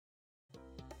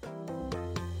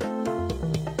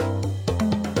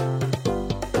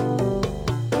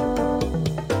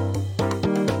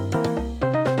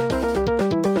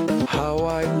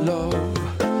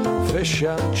fish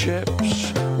and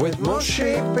chips with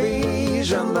mushy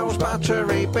peas and those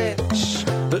battery bits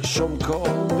that some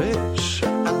call bits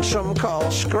and some call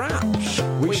scraps.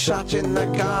 We sat in the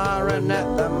car and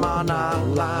ate them on our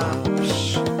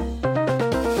laps.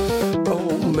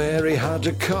 Oh, Mary had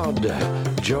a cod,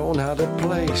 Joan had a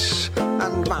plaice,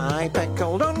 and my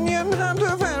pickled onion had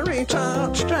a very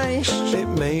tart taste. It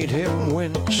made him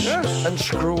wince and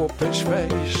screw up his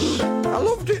face. I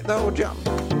loved it though, John.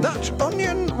 That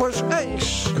onion was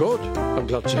ace. Good. I'm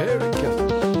glad to hear it,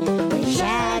 Ken. We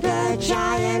shared a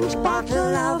giant bottle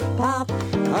of pop,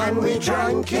 And we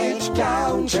drank it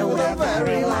down to the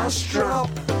very last drop.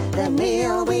 the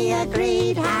meal we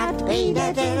agreed had been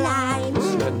a delight.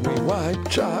 Then we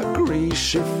wiped our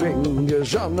greasy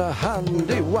fingers on a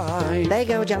handy wipe. There you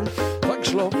go, John.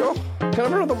 Thanks, love. Oh, can I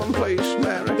have another one, please,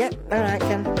 Mary? Yep, all right,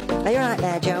 Ken. Are you all right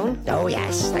there, Joan? Oh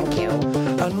yes, thank you.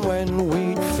 And when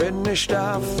we'd finished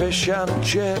our fish and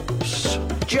chips,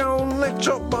 Joan lit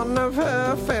up one of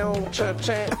her filter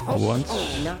tips.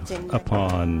 Once Not in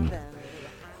upon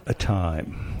a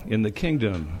time in the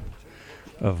kingdom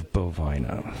of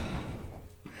Bovina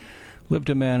lived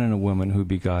a man and a woman who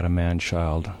begot a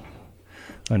man-child.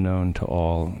 Unknown to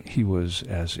all, he was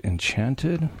as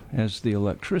enchanted as the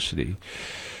electricity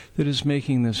that is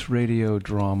making this radio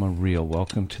drama real.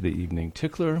 Welcome to the evening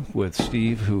Tickler with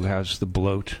Steve, who has the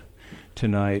bloat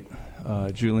tonight,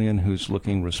 Julian, who's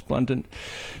looking resplendent,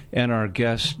 and our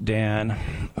guest, Dan,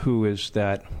 who is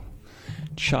that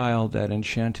child, that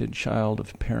enchanted child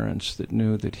of parents that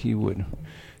knew that he would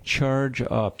charge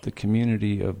up the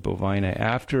community of Bovina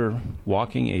after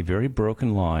walking a very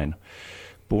broken line.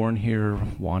 Born here,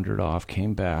 wandered off,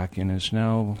 came back, and is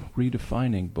now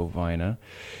redefining Bovina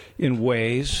in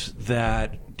ways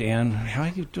that, Dan, how are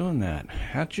you doing that?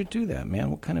 How'd you do that, man?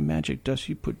 What kind of magic dust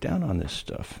you put down on this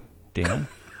stuff, Dan?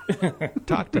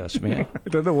 Talk to us, man. I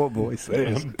don't know what voice it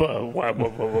is.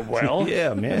 Well,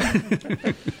 Yeah,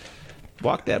 man.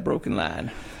 Walk that broken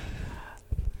line.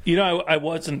 you know, I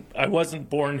wasn't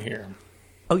born here.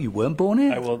 Oh, you weren't born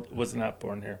here? I was not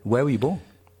born here. Where were you born?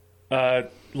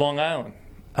 Long Island.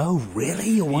 Oh, really?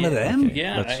 You're one of them? Okay.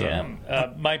 Yeah, That's, I am.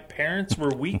 My parents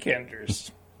were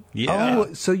weekenders. Yeah.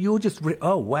 Oh, so you're just...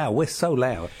 oh, wow, we're so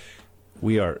loud.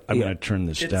 We are. I'm Yeah. going to turn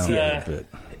this It's, down a little bit.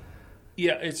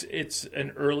 Yeah, it's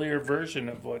an earlier version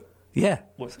of what Yeah.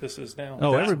 this is now.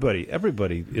 Oh,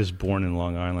 everybody is born in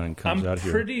Long Island and comes I'm out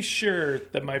here. pretty sure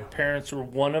that my parents were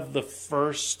one of the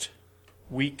first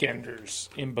weekenders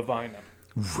in Bovina.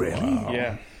 Really?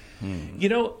 Yeah. You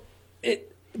know,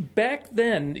 back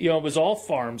then, you know, it was all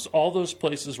farms. All those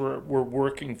places were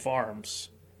working farms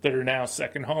that are now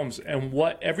second homes. And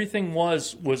what everything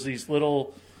was these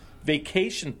little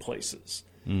vacation places.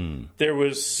 There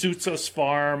was Soutsos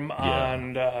Farm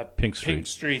on Pink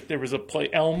Street. There was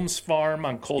a Elms Farm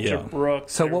on Coulter Brook.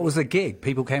 So There what was the gig?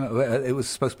 People came... it was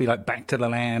supposed to be like back to the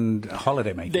land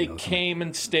holiday making. They or something. came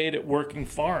and stayed at working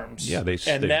farms. Yeah,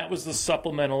 and that was the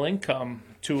supplemental income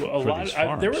to a lot. these There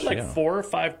were farms, like yeah. 4 or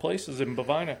 5 places in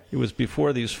Bovina. It was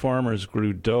before these farmers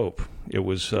grew dope. It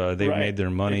was they Right, made their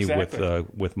money exactly.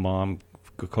 with mom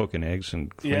cooking eggs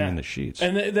and cleaning the sheets.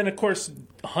 And then, of course,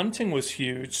 hunting was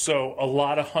huge. So a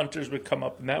lot of hunters would come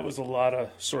up, and that was a lot of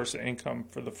source of income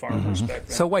for the farmers back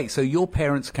then. So wait, so your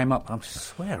parents came up... I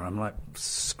swear, I'm like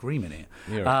screaming here.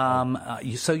 Yeah.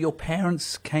 So your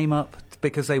parents came up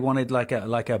because they wanted like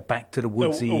a back to the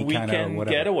woodsy a kind of weekend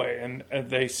whatever. getaway, and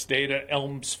they stayed at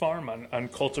Elms Farm on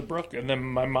Coulter Brook. And then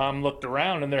my mom looked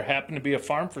around, and there happened to be a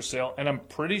farm for sale. And I'm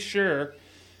pretty sure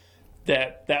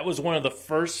that was one of the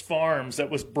first farms that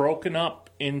was broken up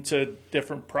into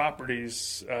different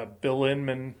properties. Bill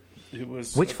Inman, who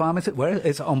was... Which farm is it? Where?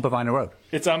 It's on Bovina Road.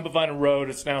 It's on Bovina Road.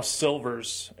 It's now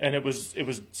Silver's, and it was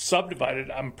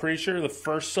subdivided. I'm pretty sure the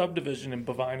first subdivision in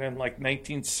Bovina in like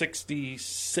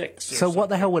 1966. So what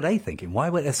the hell were they thinking? Why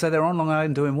were so they're on Long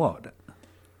Island doing what?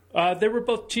 They were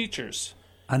both teachers.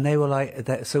 And they were like,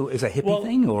 so is it a hippie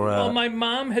thing or? Well, my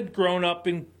mom had grown up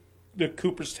in the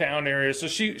Cooperstown area, so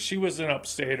she was an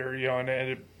upstater, you know, and it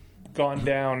had gone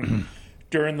down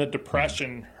during the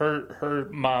Depression. Her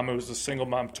mom, who was a single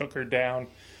mom, took her down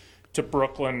to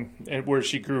Brooklyn, where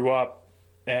she grew up,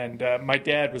 and my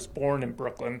dad was born in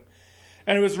Brooklyn.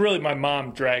 And it was really my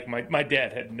mom dragged my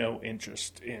dad had no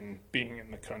interest in being in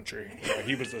the country. You know,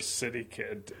 he was a city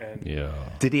kid. And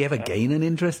Did he ever gain an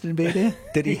interest in being there?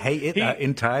 Did he hate it the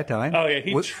entire time? Oh, yeah.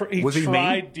 He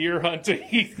tried mean? deer hunting.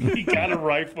 He got a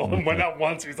rifle and went out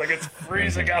once. He's like, it's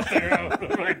freezing out there.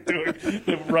 What am I doing?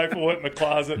 The rifle went in the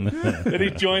closet. Then he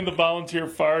joined the volunteer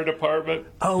fire department.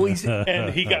 Oh,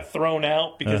 and he got thrown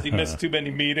out because he missed too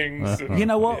many meetings. And, you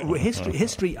know what?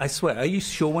 History, I swear, are you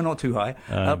sure we're not too high?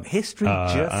 History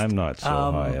I'm not so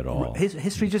high at all.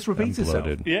 History just repeats itself.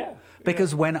 Bloated. Yeah.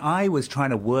 Because when I was trying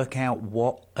to work out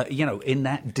what, in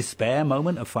that despair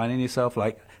moment of finding yourself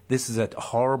like, this is a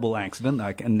horrible accident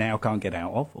I now can't get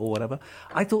out of or whatever,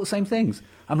 I thought the same things.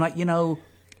 I'm like,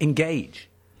 engage.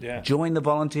 Yeah. Join the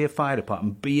volunteer fire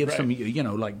department. Be of some,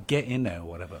 get in there or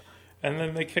whatever. And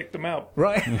then they kicked him out.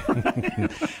 Right.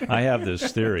 I have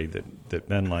this theory that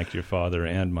men like your father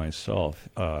and myself,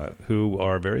 who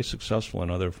are very successful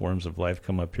in other forms of life,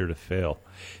 come up here to fail,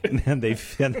 and they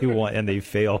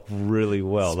fail really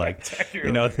well. Like,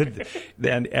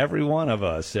 and every one of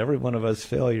us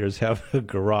failures have a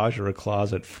garage or a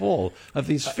closet full of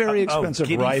these very expensive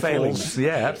rifles,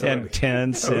 and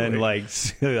tents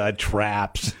and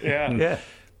traps. Yeah. Yeah.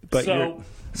 But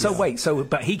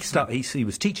but he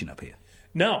was teaching up here.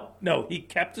 No, he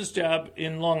kept his job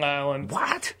in Long Island.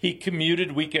 What? He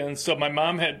commuted weekends. So my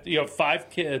mom had 5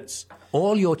 kids.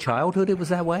 All your childhood it was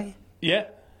that way? Yeah.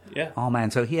 Oh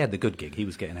man, so he had the good gig. He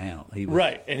was getting out.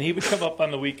 Right, and he would come up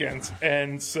on the weekends,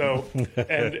 and so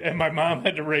and my mom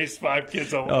had to raise 5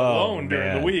 kids alone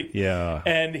during the week. Yeah,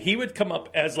 and he would come up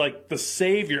as like the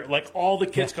savior, like all the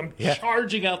kids come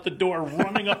charging out the door,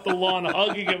 running up the lawn,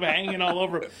 hugging him, hanging all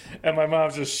over him, and my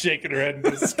mom's just shaking her head in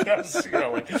disgust.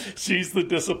 Like she's the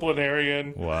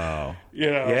disciplinarian. Wow.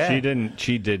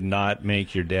 She did not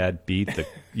make your dad beat the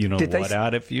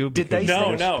out of you.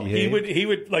 No. He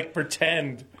would like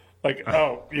pretend. Like,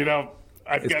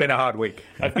 it's been a hard week.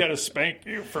 I've got to spank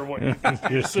you for what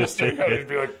your sister got to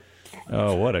be like.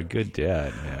 Oh, what a good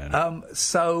dad, man.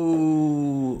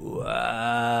 So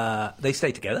they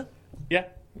stayed together? Yeah.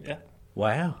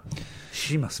 Wow.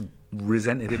 She must have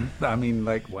resented him. I mean,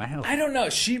 wow. I don't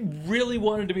know. She really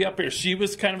wanted to be up here. She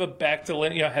was kind of a back to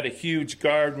had a huge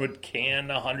garden, would can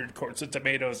 100 quarts of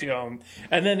tomatoes, and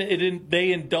then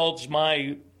they indulged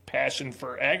my passion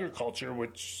for agriculture,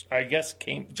 which I guess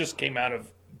came out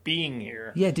of being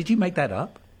here. Yeah, did you make that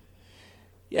up?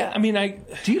 Yeah, I mean,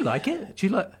 do you like it? Do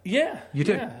you like? Yeah, you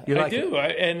do. Yeah, you like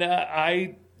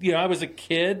I do. I was a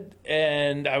kid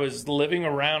and I was living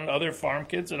around other farm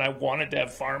kids, and I wanted to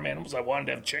have farm animals. I wanted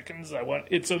to have chickens.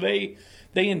 So they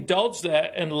indulged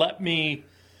that and let me.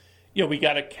 We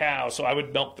got a cow, so I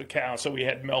would milk the cow. So we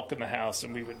had milk in the house,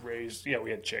 and we would raise,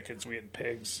 we had chickens, we had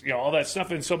pigs, all that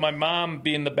stuff. And so my mom,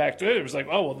 being the back door, was like,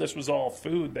 oh, well, this was all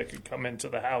food that could come into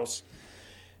the house.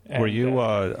 And, were you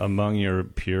among your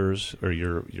peers or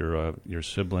your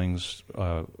siblings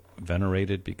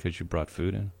venerated because you brought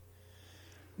food in?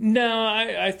 No,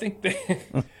 I think they...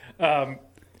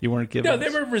 you weren't given... No, they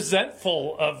were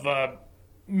resentful of...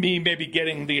 me maybe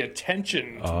getting the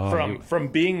attention from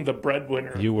being the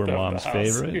breadwinner. You were mom's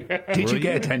favorite? Yeah. Did you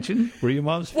get attention? Were you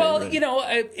mom's favorite?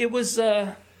 Well, it was,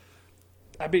 I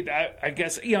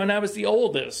guess, and I was the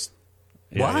oldest.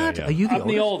 What? Yeah. Are you the I'm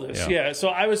oldest? the oldest, yeah. So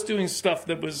I was doing stuff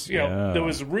that was, that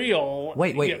was real.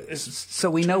 Wait. So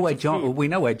we know where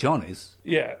John is.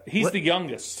 Yeah, he's the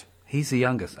youngest. He's the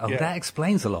youngest. Oh, that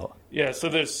explains a lot. Yeah, so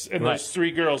there's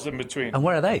 3 girls in between. And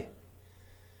where are they?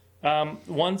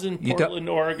 One's in Portland,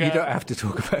 Oregon. You don't have to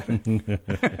talk about it.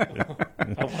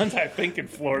 One's, I think, in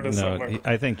Florida somewhere.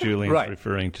 I think Julian's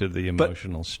referring to the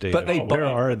emotional state. But where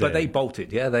are they? But they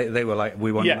bolted, yeah? They were like,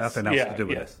 we want nothing else to do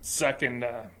with this. Second.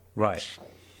 Right.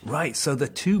 So the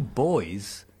 2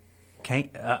 boys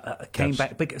came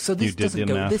back. So this doesn't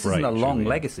go. This isn't a long Julian.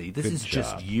 legacy. This is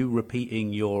just you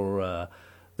repeating your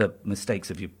the mistakes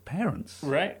of your parents.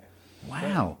 Right.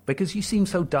 Wow. Because you seem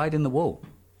so dyed in the wool.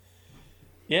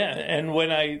 Yeah, and when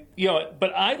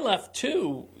but I left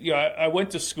too. I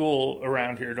went to school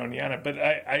around here at Oneonta, but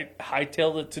I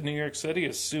hightailed it to New York City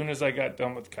as soon as I got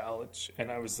done with college, and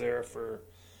I was there for,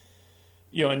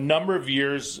 a number of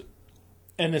years.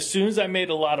 And as soon as I made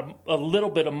a little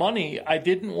bit of money, I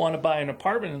didn't want to buy an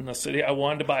apartment in the city. I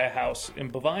wanted to buy a house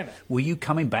in Bovina. Were you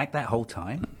coming back that whole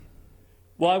time?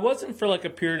 Well, I wasn't for like a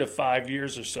period of 5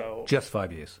 years or so. Just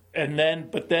 5 years.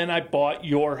 But then I bought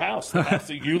your house, the house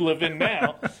that you live in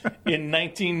now. In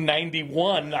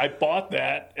 1991, I bought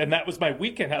that, and that was my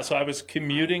weekend house. So I was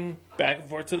commuting back and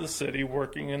forth to the city,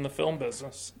 working in the film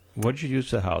business. What did you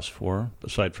use the house for,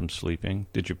 aside from sleeping?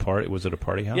 Did you party? Was it a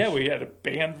party house? Yeah, we had a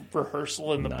band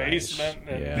rehearsal in the basement,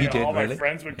 and You did, all really? my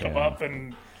friends would come up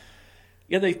and...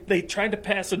 Yeah, they tried to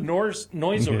pass a noise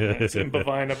ordinance in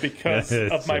Bovina because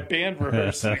of my band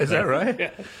rehearsing. Is that right?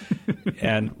 Yeah.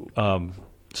 And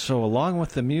so along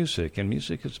with the music, and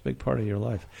music is a big part of your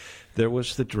life, there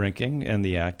was the drinking and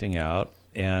the acting out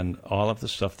and all of the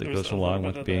stuff that goes along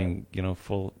with being,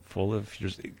 full of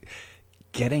your...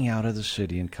 getting out of the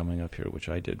city and coming up here, which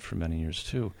I did for many years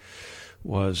too,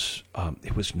 was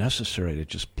it was necessary to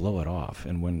just blow it off.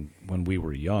 And when we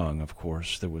were young, of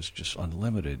course, there was just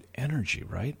unlimited energy,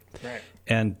 right? Right.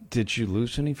 And did you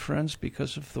lose any friends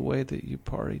because of the way that you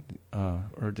partied,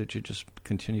 or did you just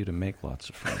continue to make lots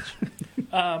of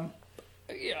friends?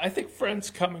 Yeah, I think friends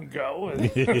come and go.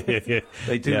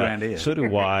 They do around here. So do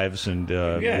wives, and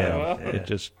well, it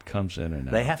just comes in and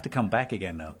out. They have to come back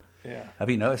again, though. Yeah. Have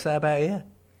you noticed that about here?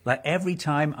 Like every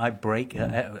time I break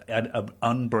an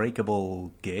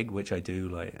unbreakable gig, which I do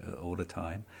like all the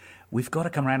time, we've got to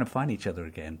come around and find each other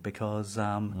again because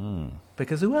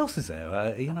who else is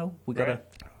there? We got to. Right.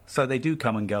 So they do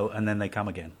come and go, and then they come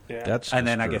again. Yeah. And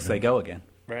then I guess they go again.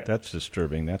 Right. That's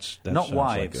disturbing. That Not sounds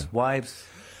wives. Like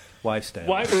Wives stay.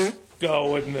 Wives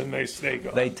go and then they stay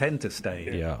gone. They tend to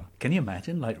stay. Yeah. Can you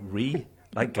imagine,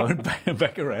 going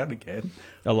back around again?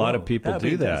 a lot of people that'd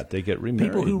be do that. intense. They get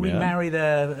remarried. People who man. remarry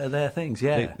their things,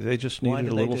 yeah. They just Why needed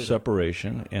do a they little do that?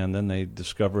 separation, and then they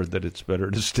discovered that it's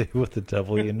better to stay with the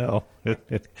devil you know.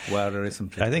 Well, there is some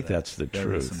truth I think to that. that's the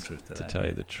There is truth. some truth to To that, tell you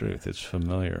yeah. the truth, it's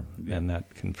familiar, and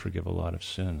that can forgive a lot of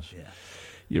sins. Yeah.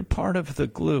 You're part of the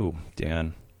glue,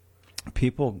 Dan.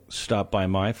 People stop by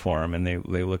my farm and they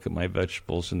look at my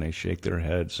vegetables and they shake their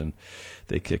heads and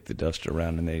they kick the dust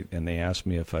around and they ask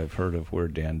me if I've heard of where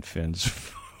Dan Finn's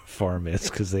farm is,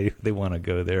 because they want to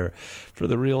go there for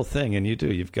the real thing. And you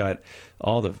do. You've got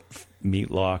all the meat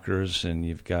lockers, and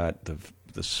you've got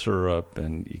the syrup,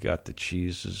 and you got the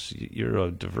cheeses. You're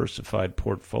a diversified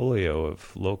portfolio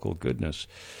of local goodness.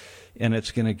 And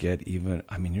it's going to get even,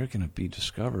 I mean, you're going to be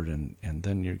discovered, and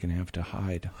then you're going to have to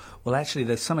hide. Well, actually,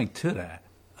 there's something to that,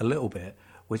 a little bit,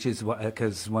 which is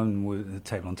because when we were at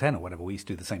Table on 10 or whatever, we used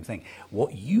to do the same thing.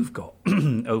 What you've got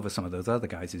over some of those other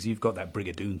guys is you've got that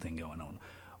Brigadoon thing going on,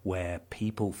 where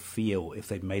people feel, if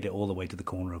they've made it all the way to the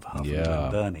corner of Huffington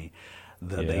and Burney,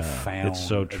 that they found... It's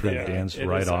so true. Dan's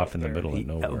right off in the middle of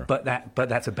nowhere. But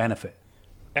that's a benefit.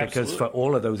 Absolutely. Because for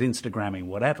all of those Instagramming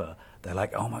whatever, they're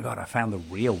like, oh my God, I found the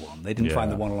real one. They didn't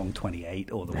find the one along 28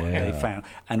 or the one they found.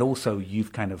 And also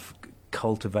you've kind of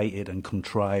cultivated and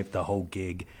contrived the whole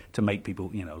gig to make people,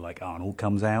 like Arnold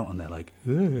comes out and they're like,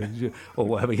 or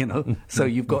whatever, So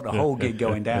you've got the whole gig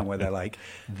going down where they're like,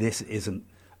 this isn't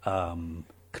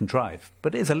contrived.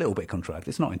 But it is a little bit contrived.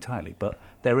 It's not entirely, but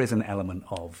there is an element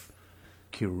of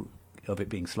it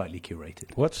being slightly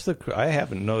curated. I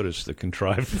haven't noticed the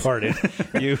contrived part.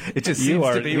 You you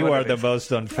are the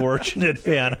most unfortunate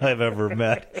man I've ever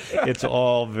met. It's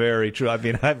all very true. I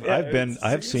mean,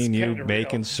 I've seen you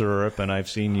making syrup, and I've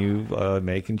seen you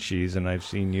making cheese, and I've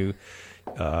seen you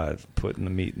putting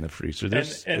the meat in the freezer.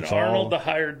 And Arnold, the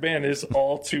hired man, is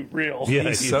all too real. Yeah,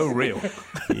 He's so real.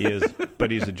 He is,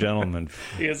 but he's a gentleman.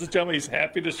 He is a gentleman. He's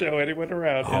happy to show anyone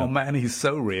around. Oh, man, he's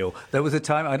so real. There was a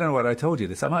time, I don't know whether I told you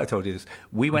this, I might have told you this.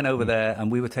 We went over there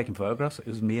and we were taking photographs. It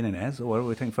was me and Inez, or whatever, we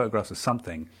were taking photographs of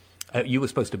something. You were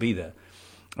supposed to be there.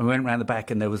 And we went around the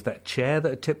back, and there was that chair that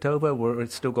had tipped over where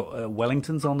it's still got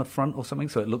Wellingtons on the front or something,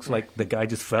 so it looks like the guy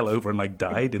just fell over and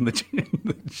died in the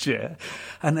chair.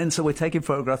 And then so we're taking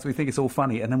photographs, we think it's all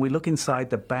funny, and then we look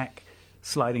inside the back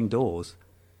sliding doors,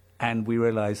 and we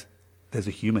realize there's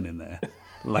a human in there,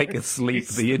 asleep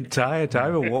the entire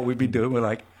time of what we've been doing. We're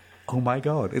like, oh my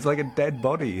God, it's like a dead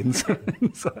body inside.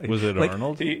 Was it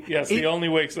Arnold? He only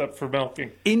wakes up for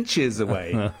milking. Inches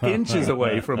away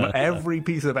from every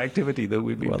piece of activity that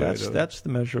we've been doing. That's the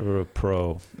measure of a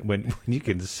pro. When you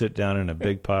can sit down in a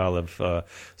big pile of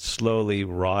slowly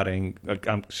rotting,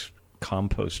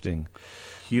 composting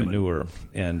manure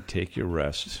and take your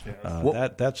rest.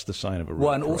 That's the sign of a real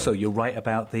Well, and pro. also you're right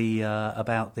about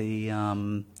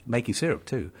the making syrup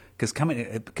too,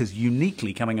 because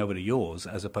uniquely coming over to yours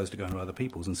as opposed to going to other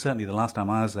people's, and certainly the last time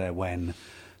I was there when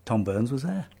Tom Burns was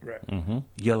there, Right. Mm-hmm.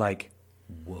 You're like,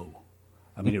 whoa.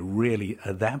 I mean, it really,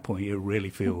 at that point, it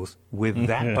really feels, with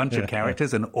that bunch of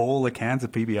characters and all the cans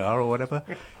of PBR or whatever,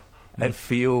 it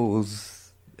feels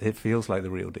like the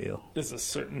real deal. There's a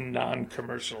certain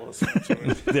non-commercialism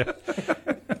to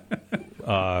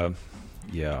it.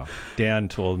 Yeah. Dan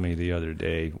told me the other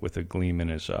day with a gleam in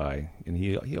his eye, and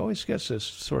he always gets this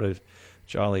sort of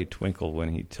jolly twinkle when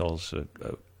he tells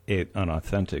an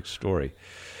authentic story.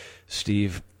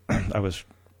 Steve, I was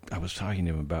talking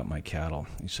to him about my cattle.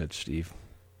 He said, Steve,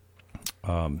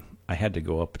 I had to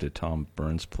go up to Tom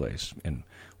Burns' place, and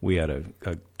we had a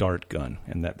dart gun,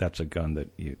 and that's a gun that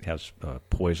has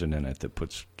poison in it that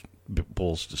puts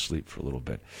bulls to sleep for a little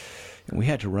bit. And we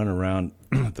had to run around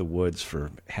the woods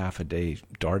for half a day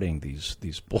darting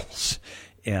these bulls,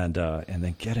 and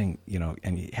then getting,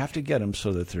 and you have to get them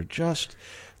so that they're just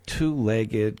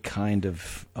two-legged kind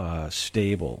of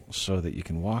stable so that you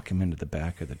can walk him into the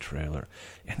back of the trailer.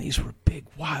 And these were big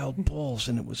wild bulls,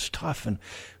 and it was tough.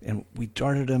 And we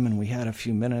darted him, and we had a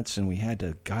few minutes, and we had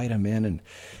to guide him in.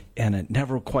 And it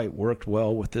never quite worked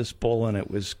well with this bull, and it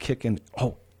was kicking.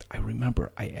 Oh, I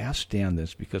remember I asked Dan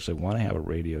this because I want to have a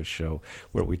radio show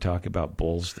where we talk about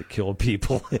bulls that kill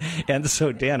people. And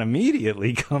so Dan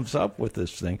immediately comes up with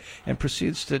this thing and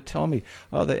proceeds to tell me,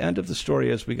 oh, the end of the story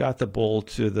is we got the bull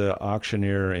to the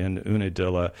auctioneer in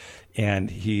Unadilla,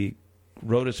 and he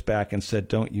wrote us back and said,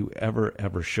 don't you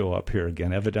ever show up here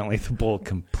again. Evidently the bull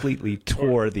completely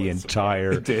tore the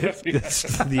entire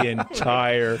the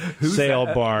entire sale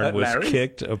barn was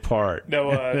kicked apart.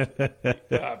 No,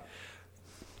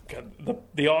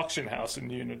 the auction house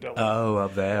in Unadilla. Oh,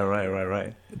 up there,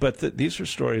 right. But these are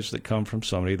stories that come from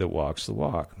somebody that walks the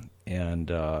walk, and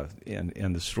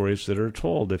the stories that are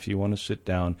told. If you want to sit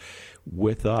down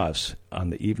with us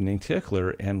on the Evening Tickler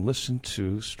and listen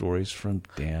to stories from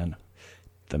Dan,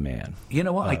 the man. You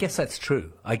know what? I guess that's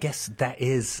true. I guess that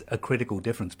is a critical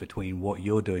difference between what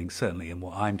you're doing, certainly, and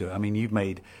what I'm doing. I mean, you've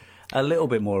made a little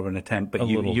bit more of an attempt, but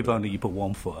you put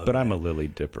one foot over. But I'm a lily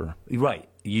dipper. Right.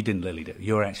 You didn't lily dip.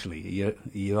 You're actually,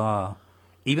 you are,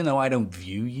 even though I don't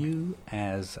view you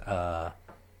as a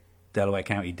Delaware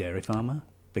County dairy farmer,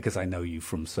 because I know you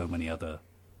from so many other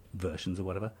versions or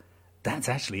whatever, that's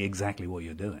actually exactly what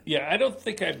you're doing. Yeah, I don't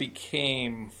think I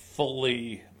became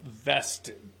fully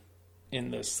vested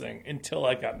in this thing until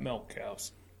I got milk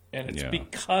cows. And it's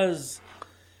because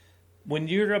when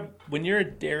you're a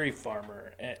dairy farmer,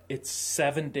 it's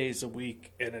 7 days a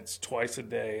week and it's twice a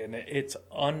day and it's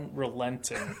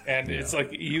unrelenting and it's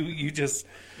like you just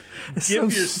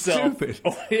give yourself. Stupid.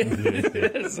 It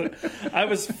is. I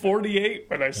was 48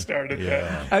 when I started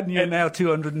that, and you're now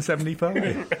 275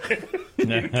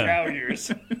 in cow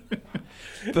years.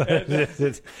 But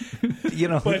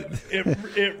But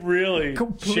it really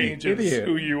changes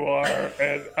who you are.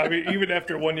 And I mean, even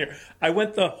after 1 year, I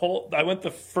went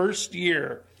the first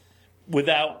year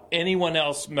without anyone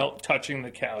else touching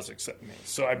the cows except me.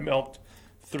 So I milked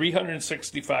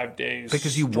 365 days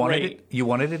because you wanted it. You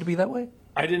wanted it to be that way.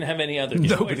 I didn't have any other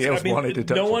Nobody choice. else wanted to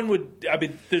touch No it. one would. I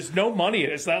mean, there's no money.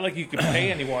 It's not like you could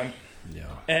pay anyone. Yeah.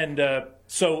 And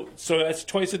so that's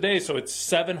twice a day. So it's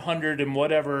 700 and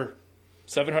whatever.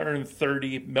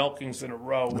 730 milkings in a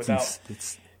row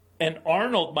and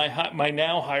Arnold, my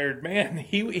now hired man,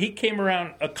 he came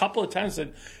around a couple of times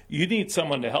and said, you need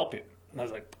someone to help you. And I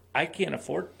was like, I can't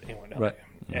afford anyone to help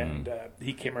you. And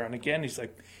he came around again. He's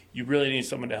like, you really need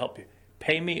someone to help you.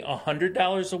 Pay me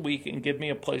 $100 a week and give me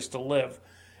a place to live,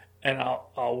 and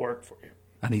I'll work for you.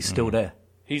 And he's still there.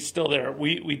 He's still there.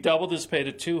 We doubled his pay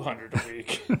to $200 a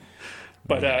week.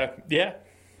 But yeah.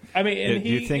 I mean, and do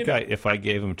you think if I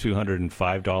gave him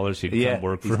 $205, he'd come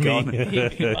work for me?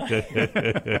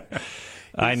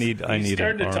 I need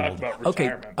started to talk about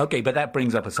retirement. Okay, but that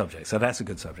brings up a subject. So that's a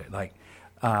good subject. Like,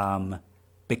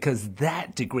 because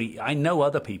that degree, I know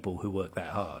other people who work that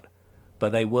hard,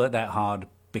 but they work that hard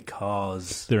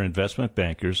because they're investment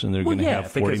bankers and they're going to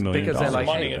have $40 million because they're like,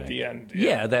 money at the end.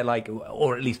 Yeah, they're like,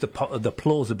 or at least the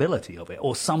plausibility of it,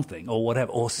 or something, or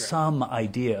whatever, or some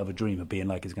idea of a dream of being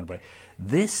like it's going to break.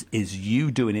 This is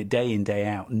you doing it day in, day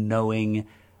out, knowing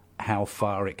how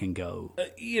far it can go.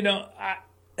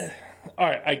 All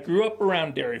right, I grew up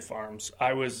around dairy farms.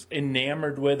 I was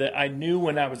enamored with it. I knew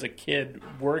when I was a kid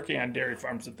working on dairy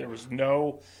farms that there was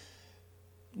no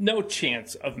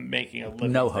chance of making a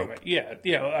living from it.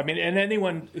 Yeah. I mean, and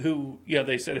anyone who,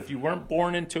 they said if you weren't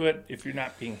born into it, if you're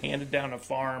not being handed down a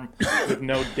farm with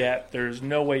no debt, there's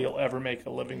no way you'll ever make a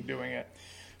living doing it.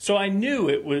 So I knew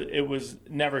it was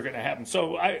never going to happen.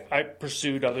 So I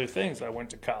pursued other things. I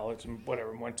went to college and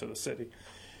whatever, and went to the city.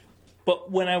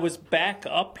 But when I was back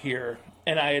up here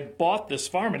and I had bought this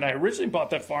farm, and I originally bought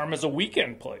that farm as a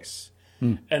weekend place.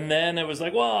 And then it was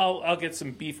like, well, I'll get some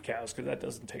beef cows because that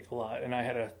doesn't take a lot. And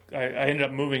I ended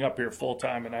up moving up here full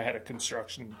time, and I had a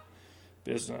construction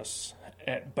business.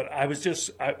 But I was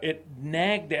it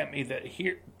nagged at me that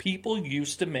here people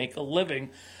used to make a living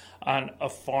on a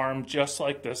farm just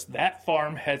like this. That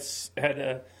farm had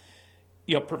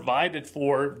provided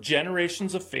for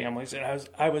generations of families, and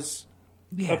I was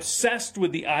obsessed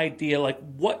with the idea, like,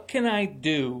 what can I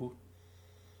do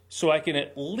so I can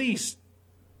at least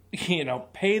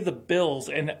pay the bills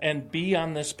and be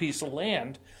on this piece of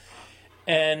land.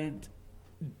 And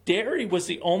dairy was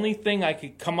the only thing I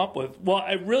could come up with. Well,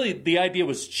 the idea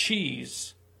was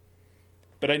cheese,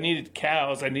 but I needed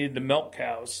cows. I needed to milk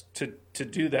cows to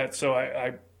do that. So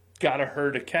I got a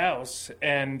herd of cows.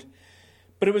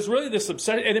 But it was really this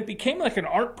obsession, and it became like an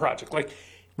art project. Like,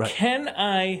 can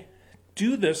I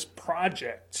do this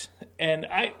project, and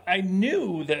I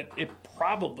knew that it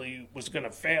probably was going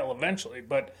to fail eventually,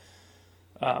 but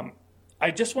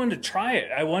I just wanted to try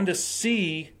it. I wanted to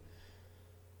see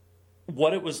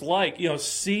what it was like,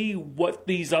 see what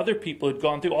these other people had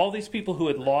gone through, all these people who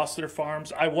had lost their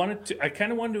farms. I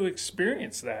kind of wanted to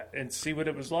experience that and see what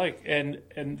it was like, and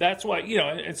that's why,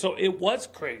 and so it was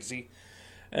crazy,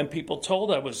 and people told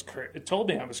me I was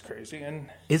crazy. And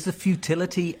is the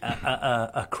futility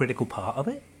a critical part of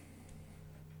it?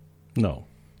 No.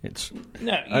 It's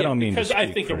no, I don't mean because to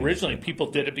I think crazy. Originally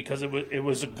people did it because it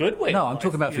was a good way. No, of I'm life,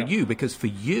 talking about for you, because for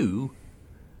you,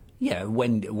 yeah,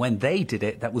 when they did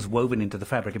it, that was woven into the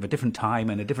fabric of a different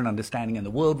time and a different understanding, and the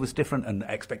world was different, and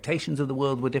the expectations of the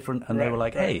world were different, and they were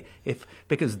like, hey,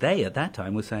 because they at that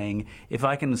time were saying, if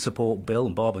I can support Bill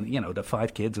and Bob and the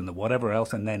 5 kids and the whatever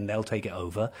else, and then they'll take it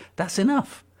over, that's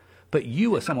enough. But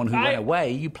you are someone who went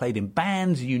away, you played in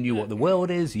bands, you knew what the world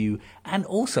is, and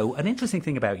also, an interesting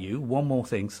thing about you, one more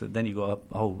thing, so then you've got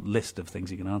a whole list of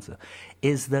things you can answer,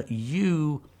 is that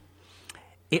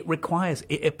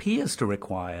it appears to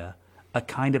require a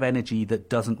kind of energy that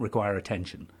doesn't require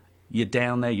attention. You're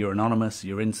down there, you're anonymous,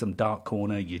 you're in some dark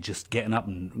corner, you're just getting up,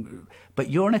 but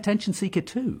you're an attention seeker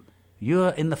too.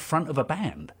 You're in the front of a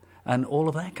band, and all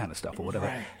of that kind of stuff, or whatever.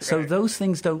 Right, so those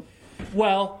things don't...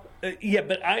 Well...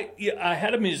 but I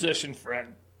had a musician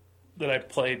friend that I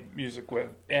played music with,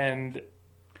 and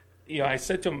I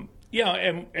said to him,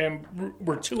 and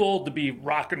we're too old to be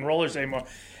rock and rollers anymore.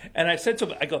 And I said to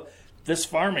him, I go, this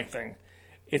farming thing,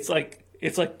 it's like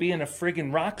being a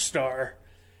friggin' rock star.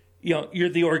 You're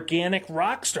the organic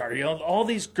rock star. All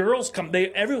these girls come.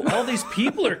 All these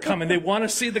people are coming. They want to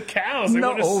see the cows. They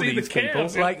Not want to all see these the people,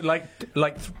 cows.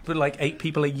 like 8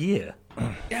 people a year.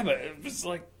 Yeah, but it was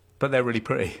like. But they're really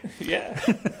pretty. Yeah.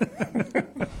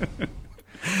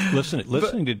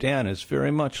 Listening to Dan is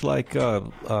very much like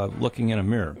looking in a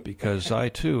mirror, because I,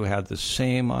 too, had the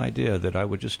same idea that I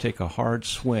would just take a hard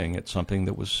swing at something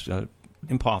that was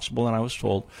impossible, and I was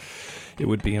told it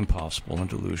would be impossible and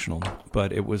delusional.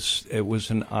 But it was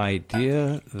an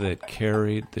idea that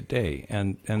carried the day,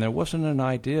 and there wasn't an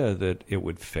idea that it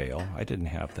would fail. I didn't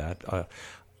have that.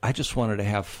 I just wanted to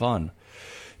have fun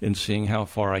in seeing how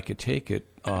far I could take it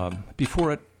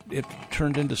before it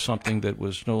turned into something that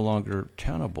was no longer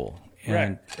tenable.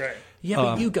 And, right. Yeah,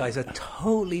 but you guys are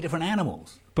totally different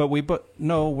animals. But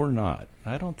no, we're not.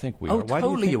 I don't think we are. Why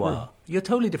Totally do you think you are. You're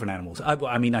totally different animals.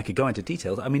 I mean, I could go into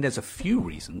details. I mean, there's a few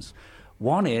reasons.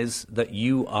 One is that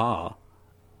you are...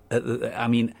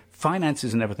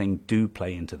 finances and everything do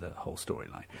play into the whole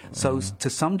storyline. So to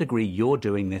some degree, you're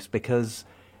doing this because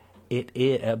it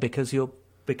is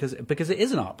it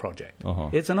is an art project.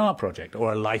 It's an art project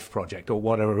or a life project or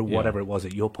whatever it was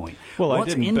at your point. Well,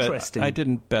 What's interesting? I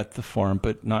didn't bet the farm,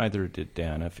 but neither did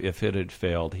Dan. If it had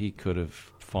failed, he could have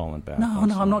fallen back. No,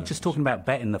 I'm not just talking about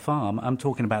betting the farm. I'm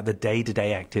talking about the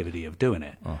day-to-day activity of doing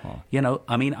it.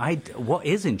 What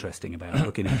is interesting about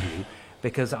looking at you,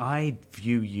 because I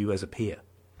view you as a peer.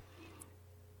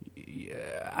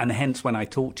 And hence, when I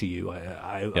talk to you,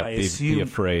 I assume... Be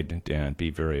afraid, Dan. Be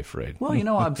very afraid. Well, you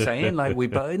know what I'm saying? I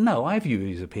view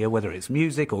you as a peer, whether it's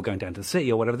music or going down to the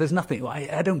city or whatever. There's nothing...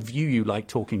 I don't view you like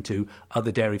talking to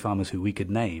other dairy farmers who we could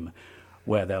name,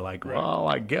 where they're like, well,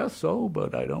 I guess so,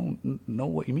 but I don't know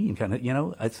what you mean. Kind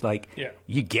of, it's like,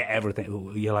 you get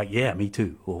everything. You're like, yeah, me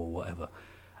too, or whatever.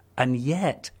 And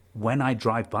yet, when I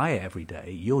drive by it every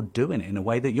day, you're doing it in a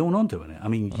way that you're not doing it. I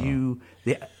mean,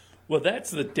 Well,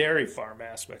 that's the dairy farm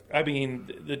aspect. I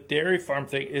mean, the dairy farm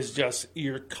thing is just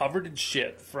you're covered in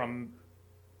shit from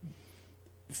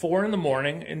 4 a.m.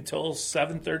 until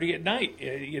 7:30 at night.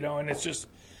 And it's just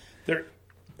there.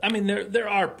 I mean, there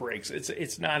are breaks.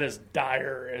 It's not as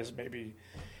dire as maybe,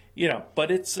 but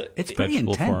it's pretty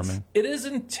intense. Farming. It is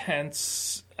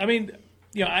intense. I mean,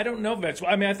 I don't know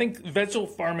vegetable. I mean, I think vegetable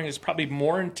farming is probably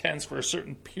more intense for a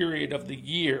certain period of the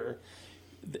year.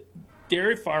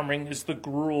 Dairy farming is the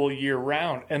gruel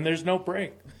year-round, and there's no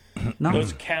break. No.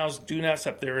 Those cows do not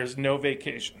stop. There is no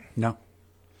vacation. No.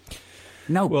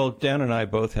 Well, Dan and I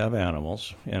both have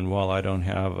animals, and while I don't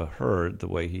have a herd the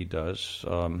way he does,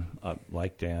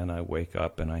 like Dan, I wake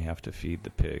up and I have to feed the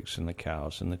pigs and the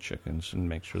cows and the chickens and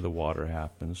make sure the water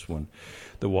happens when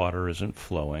the water isn't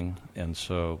flowing. And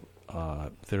so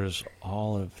there's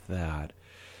all of that.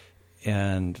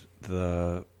 And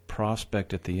the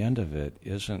prospect at the end of it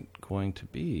isn't going to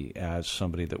be as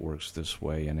somebody that works this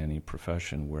way in any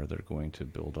profession where they're going to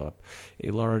build up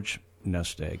a large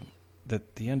nest egg.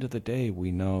 At the end of the day,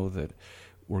 we know that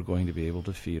we're going to be able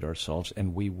to feed ourselves,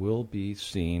 and we will be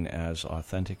seen as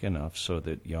authentic enough so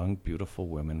that young, beautiful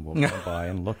women will come by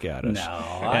and look at us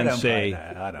I and don't say, buy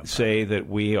that. I don't buy say that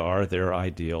we are their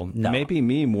ideal. No. Maybe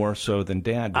me more so than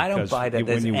Dan. I don't Because buy that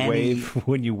when there's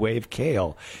when you wave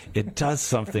kale, it does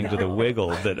something to the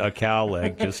wiggle that a cow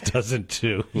leg just doesn't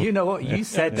do. You know what? You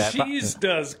said that. but- Cheese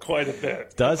does quite a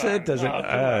bit. Does it? Does it? Come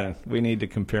on. We need to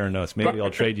compare notes. Maybe I'll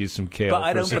trade you some kale But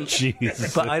I for don't some bel-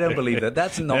 cheese. But I don't believe that.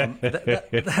 That's not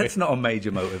that's not a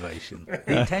major motivation.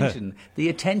 The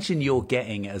attention you're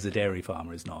getting as a dairy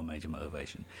farmer is not a major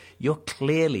motivation. You're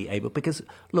clearly able, because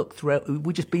look,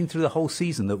 we've just been through the whole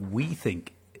season that we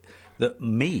think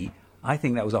I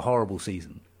think that was a horrible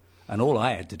season, and all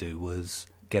I had to do was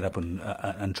get up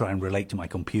and try and relate to my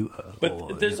computer.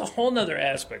 But there's a whole other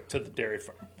aspect to the dairy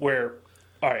farm where,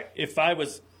 all right, if I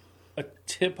was a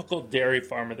typical dairy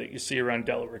farmer that you see around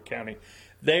Delaware County,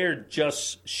 they are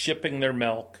just shipping their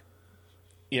milk.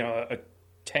 You know, a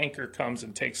tanker comes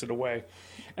and takes it away.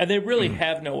 And they really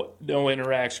have no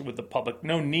interaction with the public,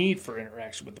 no need for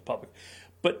interaction with the public.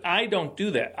 But I don't do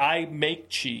that. I make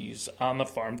cheese on the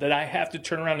farm that I have to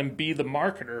turn around and be the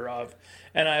marketer of.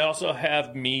 And I also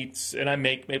have meats, and I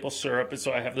make maple syrup, and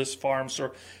so I have this farm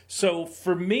store. So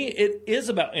for me, it is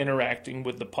about interacting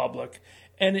with the public,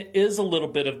 and it is a little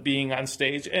bit of being on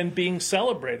stage and being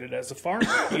celebrated as a farmer,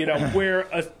 you know, where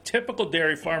a typical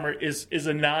dairy farmer is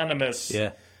anonymous.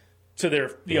 Yeah. To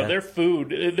their, their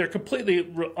food, they're completely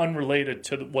unrelated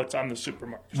to what's on the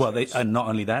supermarket. Well, and not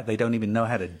only that, they don't even know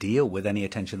how to deal with any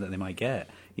attention that they might get.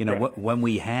 You know, Right.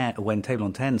 when Table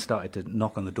on 10 started to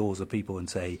knock on the doors of people and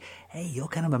say, "Hey, you're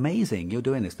kind of amazing. You're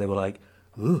doing this," they were like,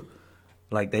 "Ooh,"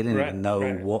 like they didn't even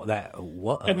know what.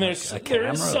 And there a is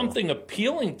camera. something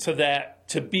appealing to that,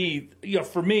 to be, you know,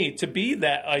 for me to be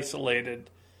that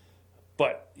isolated,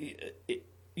 but.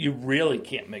 You really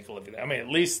can't make a living. I mean, at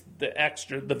least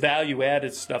the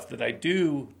value-added stuff that I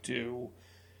do, you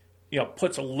know,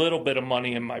 puts a little bit of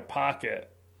money in my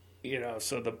pocket, you know.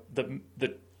 So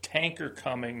the tanker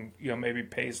coming, you know, maybe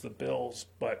pays the bills,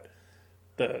 but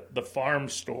the farm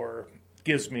store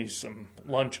gives me some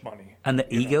lunch money. And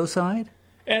the ego side,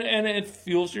 and it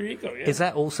fuels your ego. Yeah. is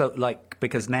that also like,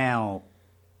 because now,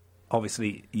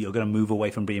 obviously, you're going to move away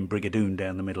from being Brigadoon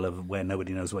down the middle of where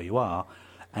nobody knows where you are.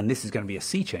 And this is going to be a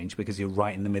sea change because you're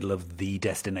right in the middle of the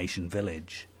destination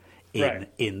village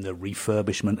in the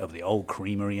refurbishment of the old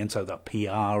creamery. And so the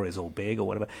PR is all big or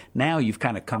whatever. Now you've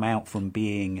kind of come out from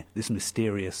being this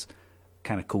mysterious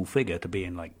kind of cool figure to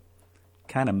being like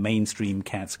kind of mainstream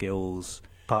Catskills,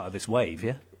 part of this wave,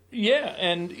 yeah? Yeah,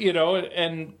 and, you know,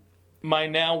 and my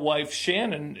now wife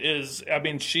Shannon is, I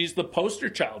mean, she's the poster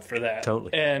child for that.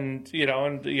 Totally. And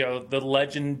the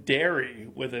legendary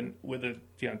with a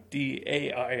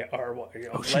D-A-I-R-Y.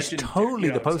 Oh, she's totally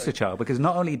the poster child, because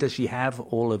not only does she have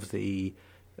all of the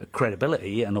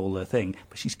credibility and all the thing,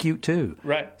 but she's cute too.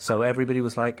 Right. So everybody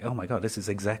was like, "Oh my God, this is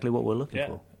exactly what we're looking Yeah.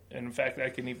 for." And in fact, I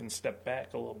can even step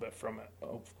back a little bit from it,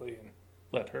 hopefully, and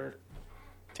let her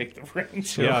take the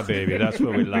reins. Yeah, baby, that's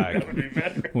what we like. That would be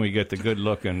better. When we get the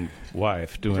good-looking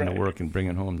wife doing the work and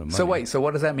bringing home the money. So wait, so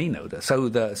what does that mean, though? So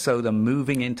the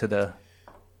moving into the...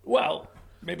 Well,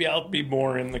 maybe I'll be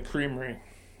more in the creamery,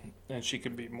 and she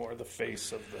can be more the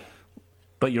face of the...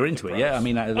 But you're into it, yeah? I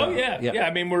mean, yeah.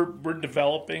 I mean, we're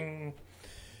developing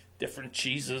different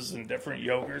cheeses and different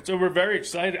yogurts, so we're very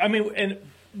excited. I mean, and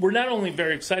we're not only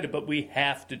very excited, but we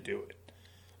have to do it.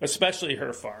 Especially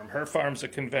her farm. Her farm's a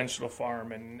conventional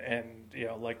farm, and you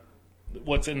know, like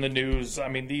what's in the news. I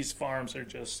mean, these farms are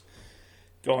just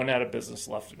going out of business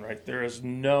left and right. There is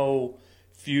no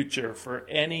future for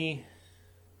any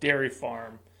dairy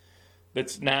farm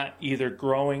that's not either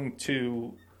growing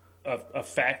to a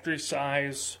factory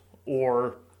size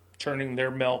or turning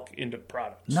their milk into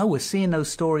products. No, we're seeing those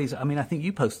stories. I mean, I think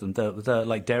you posted them, the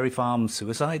like dairy farm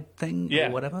suicide thing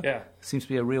or whatever. Yeah. Seems to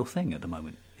be a real thing at the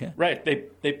moment. Yeah. Right.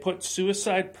 They put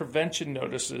suicide prevention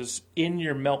notices in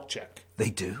your milk check.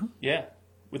 They do? Yeah,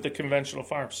 with the conventional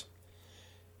farms.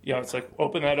 You know, it's like,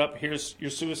 open that up, here's your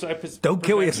suicide prevention. Don't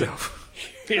kill yourself.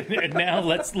 And now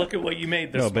let's look at what you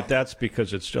made this No, but month. that's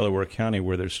because it's Delaware County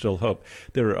where there's still hope.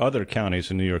 There are other counties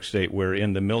in New York State where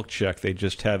in the milk check they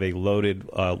just have a loaded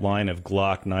line of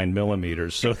Glock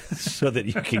 9mm so that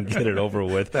you can get it over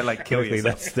with. They're like, kill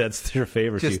yourself. That's their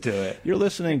favorite. Just do it. You're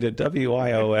listening to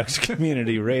WIOX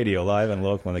Community Radio, live and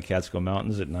local in the Catskill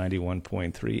Mountains at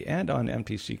 91.3 and on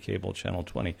MTC Cable Channel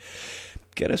 20.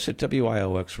 Get us at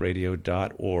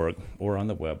WIOXradio.org or on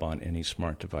the web on any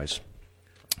smart device.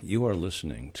 You are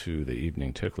listening to the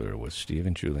Evening Tickler with Steve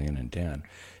and Julian and Dan.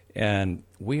 And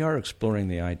we are exploring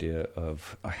the idea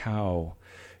of how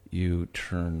you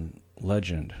turn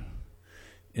legend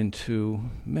into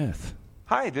myth.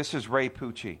 Hi, this is Ray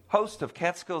Pucci, host of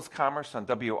Catskills Commerce on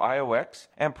WIOX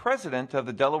and president of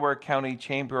the Delaware County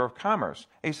Chamber of Commerce,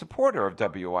 a supporter of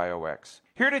WIOX.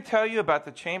 Here to tell you about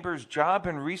the Chamber's Job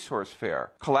and Resource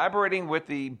Fair, collaborating with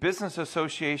the Business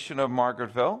Association of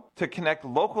Margaretville to connect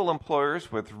local employers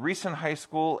with recent high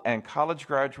school and college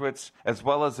graduates, as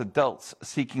well as adults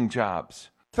seeking jobs.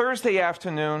 Thursday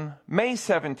afternoon, May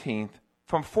 17th,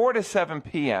 from 4 to 7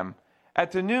 p.m.,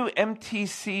 at the new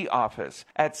MTC office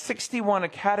at 61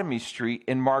 Academy Street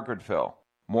in Margaretville.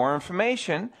 More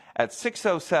information at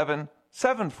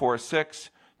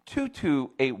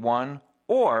 607-746-2281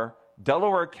 or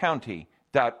DelawareCounty.org.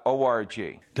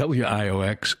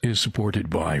 WIOX is supported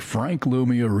by Frank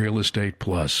Lumia Real Estate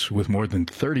Plus, with more than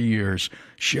 30 years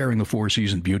sharing the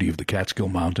four-season beauty of the Catskill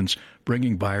Mountains,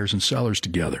 bringing buyers and sellers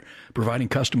together, providing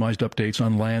customized updates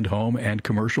on land, home, and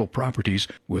commercial properties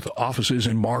with offices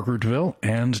in Margaretville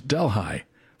and Delhi.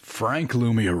 Frank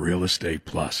Lumia Real Estate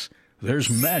Plus. There's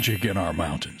magic in our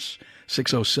mountains.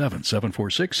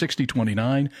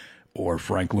 607-746-6029 or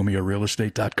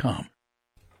franklumiarealestate.com.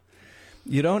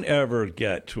 You don't ever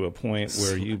get to a point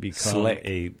where you become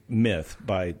a myth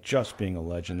by just being a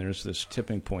legend. There's this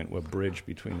tipping point, a bridge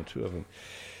between the two of them.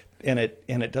 And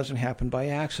it doesn't happen by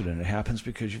accident. It happens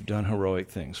because you've done heroic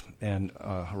things. And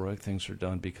heroic things are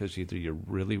done because either you're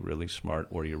really, really smart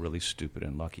or you're really stupid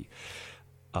and lucky.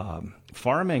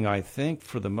 Farming, I think,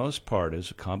 for the most part,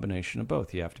 is a combination of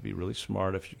both. You have to be really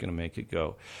smart if you're going to make it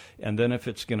go. And then if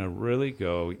it's going to really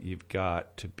go, you've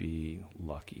got to be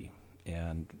lucky.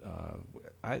 And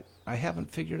I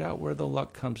haven't figured out where the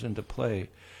luck comes into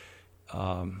play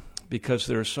because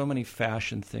there are so many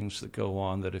fashion things that go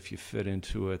on that if you fit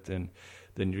into it, then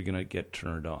you're going to get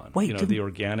turned on. Wait, the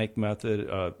organic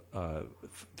method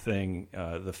thing,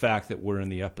 the fact that we're in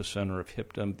the epicenter of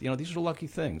hipdom, these are lucky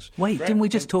things. Wait, didn't we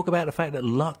just talk about the fact that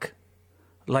luck,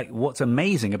 like what's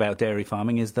amazing about dairy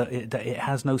farming is that it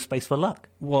has no space for luck?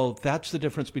 Well, that's the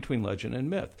difference between legend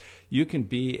and myth. You can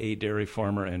be a dairy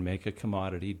farmer and make a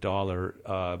commodity dollar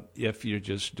if you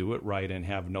just do it right and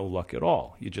have no luck at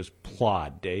all. You just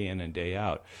plod day in and day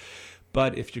out.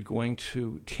 But if you're going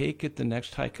to take it the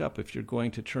next hike up, if you're going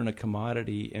to turn a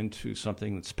commodity into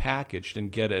something that's packaged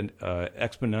and get an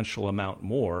exponential amount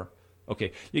more,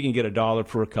 okay, you can get $1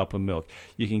 for a cup of milk.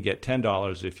 You can get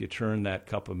 $10 if you turn that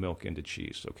cup of milk into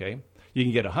cheese, okay? You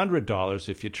can get $100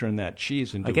 if you turn that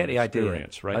cheese into an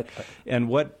experience, right? And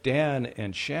what Dan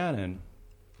and Shannon,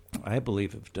 I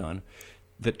believe, have done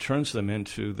that turns them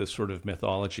into the sort of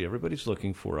mythology everybody's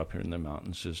looking for up here in the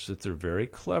mountains is that they're very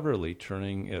cleverly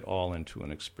turning it all into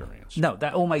an experience. No,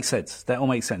 that all makes sense. That all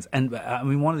makes sense. And, I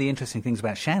mean, one of the interesting things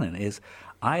about Shannon is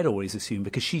I had always assumed,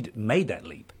 because she'd made that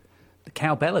leap, the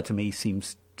Cowbella to me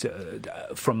seems,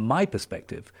 from my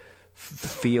perspective,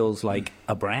 feels like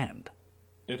a brand.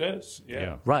 It is,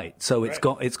 yeah. Right. So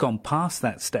it's gone past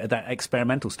that that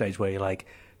experimental stage where you're like,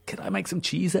 can I make some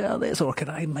cheese out of this, or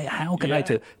how can I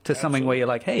to something where you're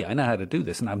like, hey, I know how to do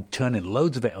this, and I'm turning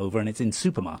loads of it over, and it's in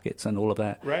supermarkets and all of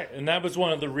that. Right, and that was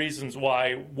one of the reasons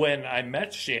why when I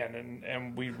met Shannon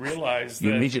and we realized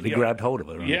you that, immediately grabbed hold of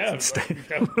her. Right? Yeah,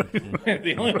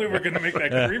 the only way we're going to make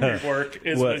that creamery work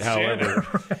is with Shannon.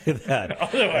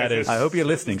 That is, I hope you're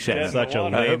listening, Shannon. Such a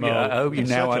lame-o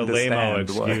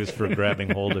excuse why. for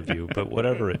grabbing hold of you, but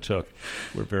whatever it took,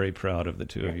 we're very proud of the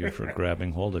two of you for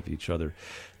grabbing hold of each other.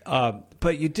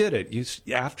 But you did it.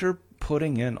 After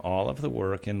putting in all of the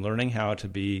work and learning how to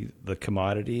be the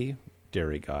commodity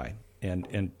dairy guy,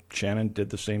 and Shannon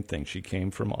did the same thing. She came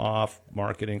from off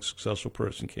marketing, successful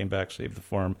person, came back, saved the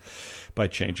farm by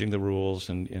changing the rules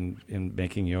and in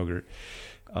making yogurt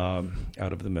out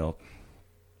of the milk.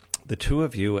 The two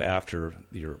of you, after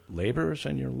your labors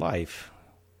and your life,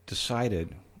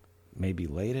 decided, maybe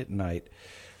late at night,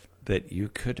 that you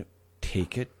could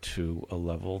take it to a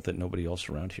level that nobody else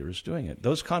around here is doing it.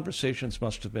 Those conversations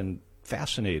must have been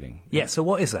fascinating. Yeah, so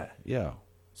what is that? Yeah.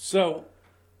 So,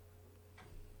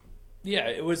 yeah,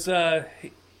 it was,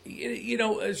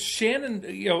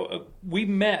 Shannon, we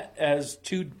met as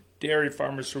two dairy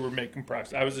farmers who were making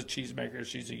products. I was a cheese maker.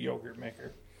 She's a yogurt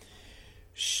maker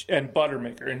and butter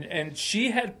maker. And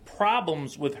she had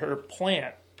problems with her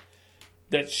plant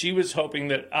that she was hoping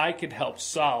that I could help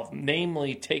solve,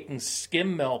 namely taking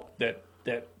skim milk that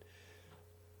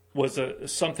was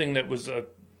something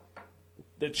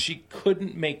that she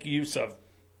couldn't make use of,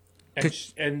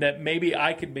 and that maybe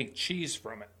I could make cheese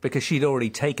from it. Because she'd already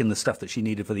taken the stuff that she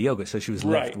needed for the yogurt, so she was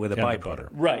left with a byproduct.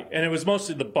 Right, and it was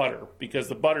mostly the butter, because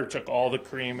the butter took all the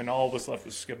cream and all was left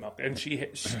was skim milk. And she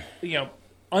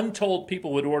untold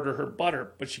people would order her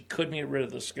butter, but she couldn't get rid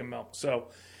of the skim milk. So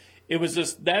it was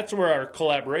just, that's where our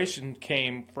collaboration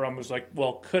came from. It was like,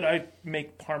 well, could I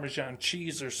make Parmesan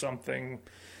cheese or something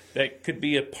that could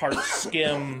be a part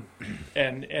skim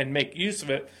and make use of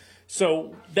it?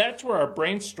 So that's where our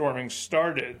brainstorming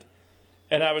started.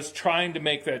 And I was trying to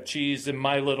make that cheese in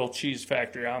my little cheese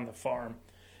factory on the farm.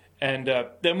 And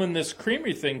then when this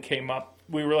Creamery thing came up,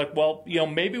 we were like, well,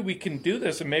 maybe we can do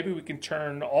this, and maybe we can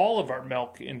turn all of our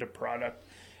milk into product.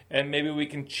 And maybe we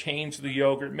can change the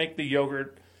yogurt, make the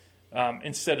yogurt,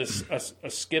 instead of a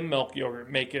skim milk yogurt,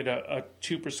 make it a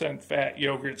 2% fat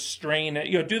yogurt, strain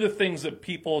it, do the things that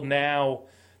people now,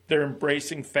 they're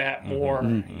embracing fat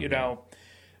more,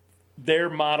 Their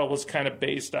model was kind of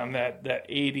based on that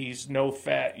 80s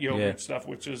no-fat yogurt stuff,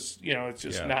 which is, it's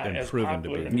just not as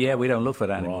popular. Yeah, we don't look for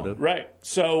that anymore, do we? Right.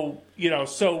 So,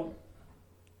 so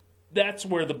that's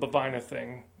where the Bovina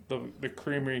thing, the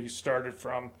Creamery started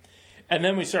from. And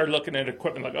then we started looking at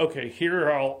equipment like, okay, here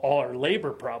are all our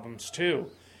labor problems too.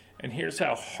 And here's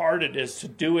how hard it is to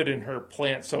do it in her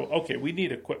plant. So, okay, we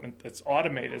need equipment that's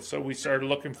automated. So we started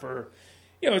looking for,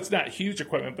 it's not huge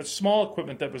equipment, but small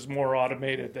equipment that was more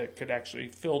automated that could actually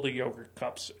fill the yogurt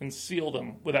cups and seal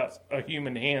them without a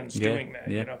human hands doing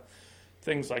that,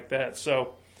 things like that.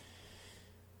 So,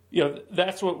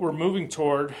 that's what we're moving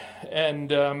toward. And,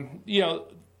 the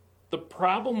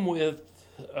problem with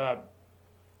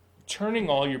turning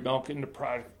all your milk into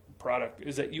product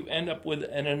is that you end up with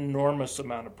an enormous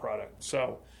amount of product.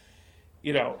 So,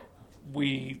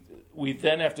 we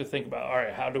then have to think about, all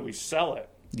right, how do we sell it?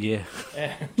 Yeah.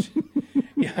 And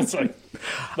it's like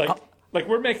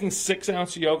we're making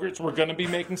 6-ounce yogurts. We're going to be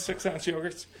making 6-ounce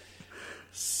yogurts.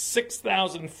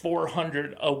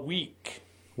 6,400 a week.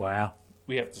 Wow.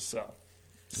 We have to sell.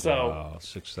 So wow,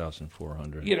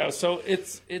 6,400. So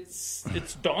it's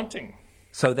daunting.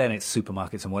 So then it's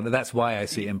supermarkets and whatnot. That's why I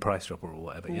see it in Price Dropper or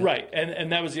whatever. Yeah? Right. And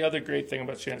that was the other great thing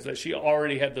about Shannon, is that she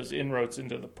already had those inroads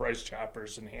into the Price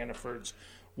Choppers and Hannafords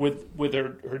with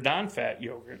her non-fat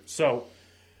yogurt. So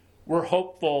we're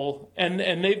hopeful, and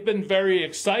they've been very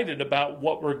excited about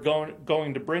what we're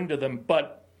going to bring to them,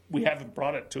 but we haven't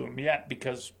brought it to them yet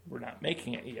because we're not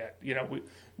making it yet.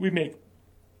 We make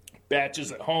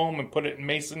batches at home and put it in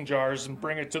mason jars and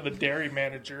bring it to the dairy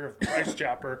manager of Price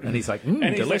Chopper. And he's like,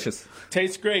 delicious. Like,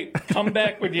 tastes great. Come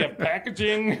back when you have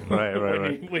packaging.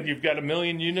 Right. When you've got 1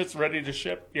 million units ready to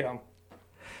ship.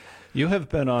 You have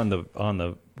been on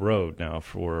the road now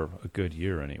for a good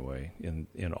year anyway, in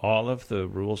all of the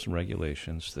rules and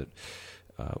regulations that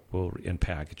will in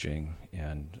packaging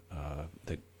and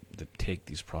that take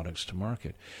these products to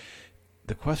market.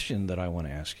 The question that I want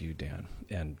to ask you, Dan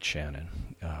and Shannon,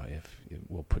 if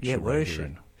we'll put you where right is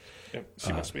here.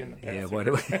 She must be in the bathroom. Yeah, why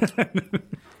do we?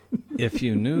 If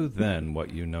you knew then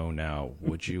what you know now,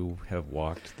 would you have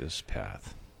walked this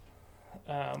path?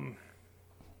 I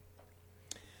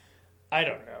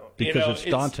don't know. Because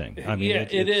it's daunting. I mean,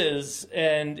 it is.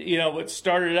 And, it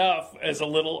started off as a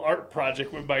little art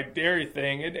project with my dairy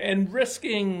thing and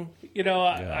risking,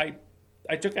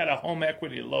 I took out a home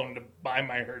equity loan to buy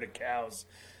my herd of cows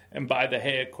and buy the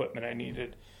hay equipment I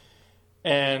needed.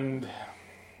 And,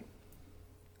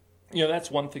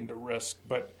 that's one thing to risk.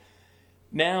 But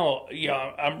now,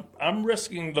 I'm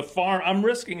risking the farm. I'm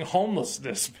risking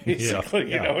homelessness,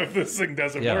 basically, if this thing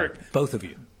doesn't work. Both of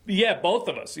you. Yeah, both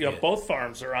of us. Both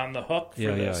farms are on the hook for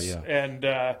this.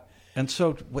 Yeah. And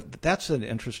so that's an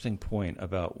interesting point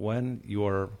about when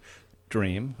your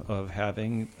dream of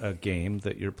having a game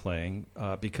that you're playing,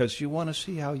 because you want to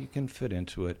see how you can fit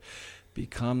into it,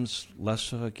 becomes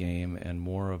less of a game and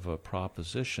more of a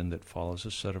proposition that follows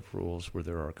a set of rules where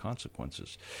there are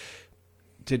consequences.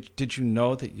 Did you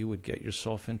know that you would get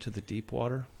yourself into the deep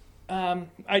water?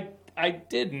 I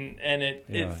didn't, and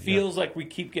it feels like we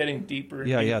keep getting deeper and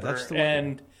deeper. Yeah, that's the way.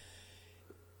 And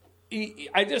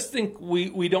I just think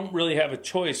we don't really have a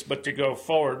choice but to go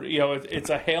forward. It's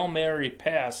a Hail Mary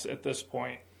pass at this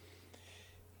point.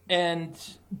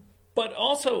 But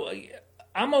also,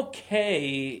 I'm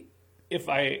okay if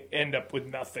I end up with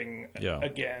nothing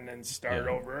again and start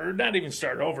over, or not even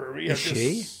start over. Is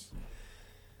she?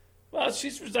 Well,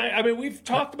 she's resigned. I mean, we've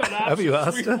talked about options. Have you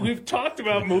asked her? We've talked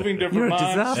about moving to You're a Vermont.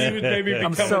 disaster. She would maybe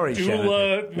become a doula.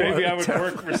 Shannon. Maybe I would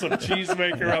work for some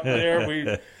cheesemaker up there.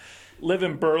 We live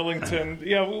in Burlington.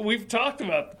 We've talked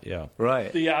about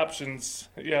the options.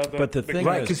 But the thing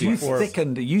right, is,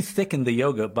 because you thickened the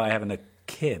yogurt by having a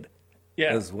kid.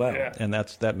 As well. Yeah. And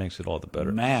that makes it all the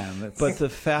better. Man. But the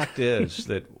fact is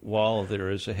that while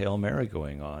there is a Hail Mary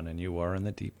going on and you are in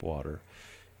the deep water,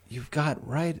 you've got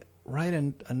right right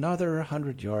in another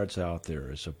 100 yards out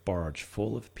there is a barge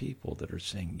full of people that are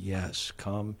saying, yes,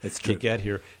 come to get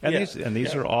here. And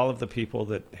these are all of the people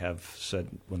that have said,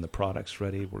 when the product's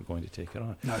ready, we're going to take it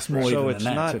on. No, it's more so even it's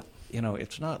than not, that.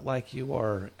 it's not like you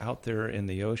are out there in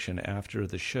the ocean after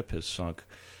the ship has sunk,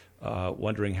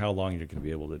 wondering how long you're going to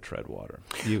be able to tread water.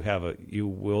 You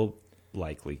will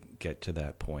likely get to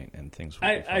that point, and things will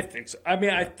be fine. I think so. I mean,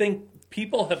 I think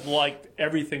people have liked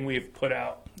everything we've put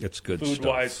out. It's good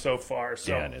food-wise stuff. so far.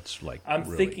 So and it's like I'm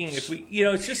really thinking if we,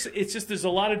 it's just there's a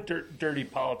lot of dirty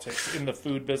politics in the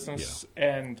food business,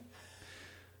 and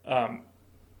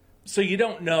so you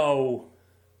don't know,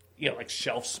 like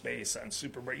shelf space on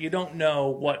supermarket. You don't know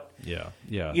what. Yeah.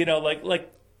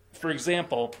 Like for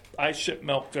example, I ship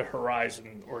milk to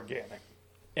Horizon Organic.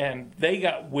 And they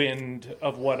got wind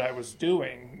of what I was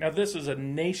doing. Now, this is a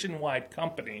nationwide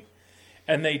company,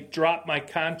 and they dropped my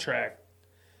contract,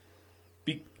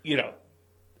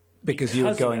 because you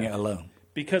were going it alone.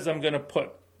 Because I'm going to put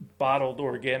bottled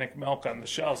organic milk on the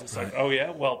shelves. It's like, oh,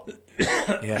 yeah, well,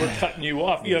 we're cutting you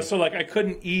off. So, like, I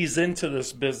couldn't ease into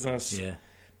this business.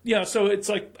 Yeah. So it's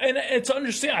like, and it's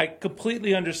I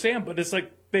completely understand, but it's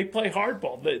like they play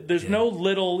hardball. There's no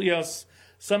little,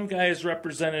 some guy is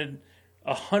represented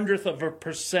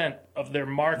 0.1% of their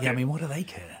market. Yeah, I mean, what do they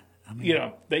care? I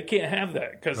mean, they can't have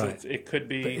that because it could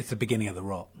be. But it's the beginning of the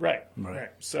rot. Right.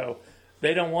 So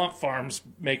they don't want farms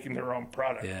making their own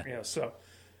product. So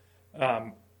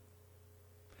so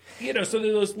there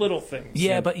are those little things.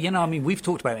 Yeah, but I mean, we've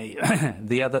talked about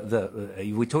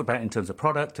it. We talked about it in terms of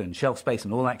product and shelf space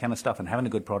and all that kind of stuff, and having a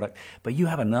good product. But you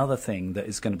have another thing that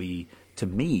is going to be, to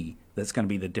me, that's going to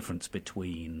be the difference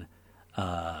between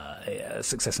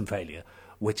success and failure,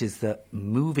 which is that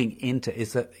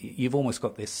you've almost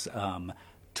got this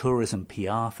tourism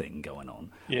PR thing going on,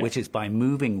 which is by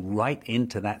moving right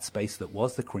into that space that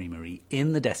was the Creamery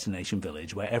in the destination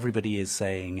village where everybody is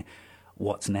saying,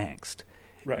 what's next?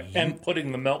 Right, and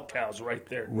putting the milk cows right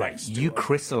there. Right, you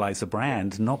crystallize the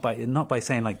brand not by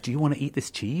saying, like, do you want to eat this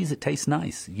cheese? It tastes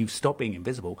nice. You stop being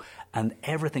invisible, and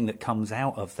everything that comes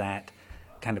out of that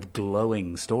kind of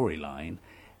glowing storyline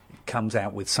comes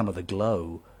out with some of the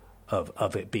glow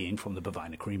of it being from the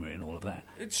Bovina Creamery and all of that.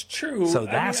 It's true. So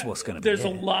that's what's going to be. There's a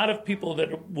lot of people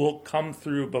that will come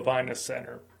through Bovina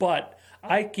Center, but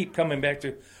I keep coming back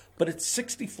to, but it's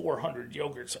 6,400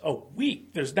 yogurts a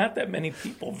week. There's not that many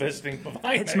people visiting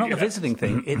Bovina. It's not the visiting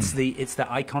thing. It's the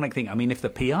iconic thing. I mean, if the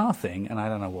PR thing, and I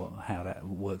don't know how that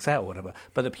works out or whatever,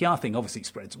 but the PR thing obviously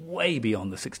spreads way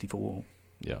beyond the 64.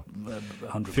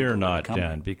 Fear not,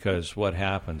 Dan, because what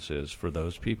happens is for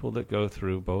those people that go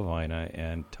through Bovina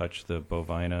and touch the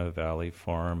Bovina Valley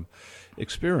Farm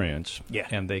experience,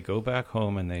 and they go back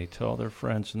home and they tell their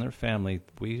friends and their family,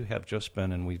 we have just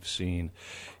been and we've seen,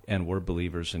 and we're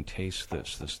believers and taste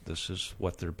this. This is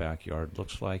what their backyard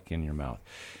looks like in your mouth.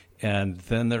 And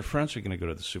then their friends are going to go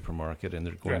to the supermarket and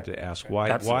they're going to ask,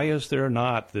 why is there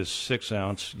not this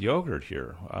 6-ounce yogurt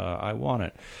here? I want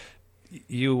it.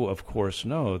 You, of course,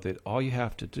 know that all you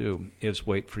have to do is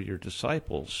wait for your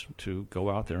disciples to go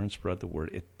out there and spread the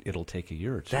word. It'll take a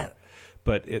year or two.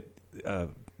 But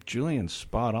Julian's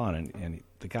spot on, and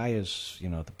the guy is,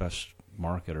 the best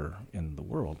marketer in the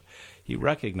world. He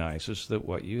recognizes that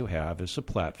what you have is a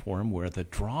platform where the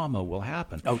drama will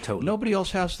happen. Oh, totally. Nobody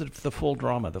else has the full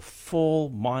drama. The full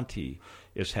Monty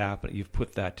is happening. You've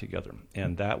put that together,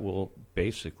 and that will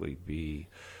basically be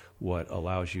what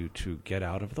allows you to get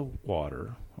out of the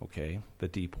water, the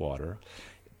deep water,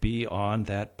 be on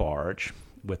that barge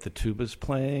with the tubas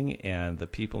playing and the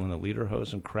people in the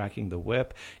lederhosen cracking the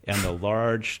whip and the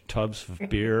large tubs of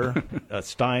beer,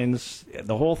 steins.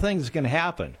 The whole thing is going to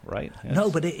happen, right? No,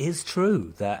 but it is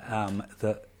true that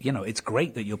it's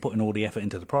great that you're putting all the effort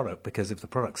into the product, because if the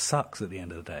product sucks at the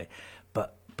end of the day,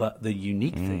 but the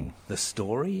unique thing, the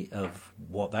story of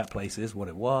what that place is, what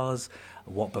it was,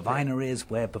 what Bovina is,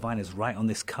 where Bovina is right on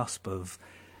this cusp of,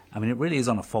 I mean, it really is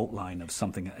on a fault line of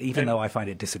something, even though I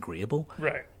find it disagreeable.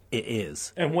 Right. It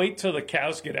is. And wait till the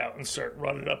cows get out and start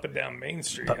running up and down Main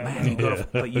Street. But man, you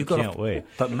got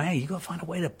to find a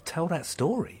way to tell that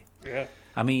story. Yeah.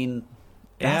 I mean,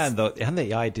 and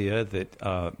the idea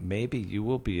that maybe you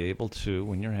will be able to,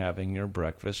 when you're having your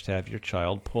breakfast, have your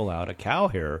child pull out a cow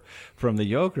hair from the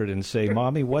yogurt and say,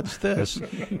 "Mommy, what's this?"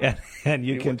 and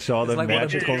you can tell the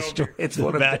magical story. It's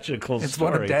one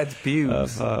of Dad's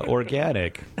pubes of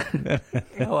organic.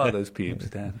 How are those pubes,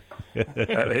 Dad?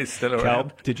 Are they still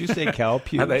around? Did you say cow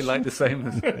pubes? Are they like the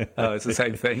same? It's the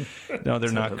same thing. No,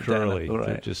 they're not curly.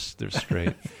 Right. They're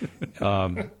straight.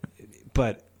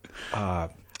 But.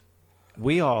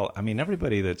 We all, I mean,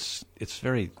 everybody it's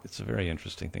a very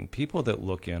interesting thing. People that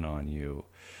look in on you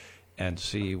and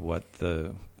see what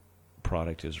the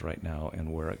product is right now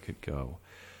and where it could go,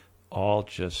 all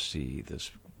just see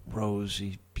this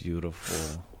rosy,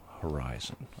 beautiful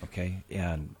horizon, okay?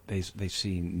 And they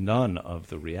see none of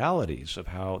the realities of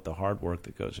how the hard work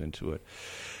that goes into it,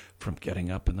 from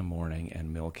getting up in the morning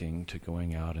and milking to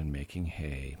going out and making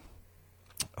hay,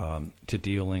 to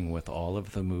dealing with all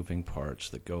of the moving parts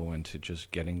that go into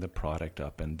just getting the product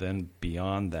up, and then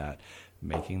beyond that,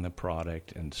 making the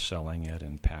product and selling it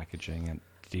and packaging and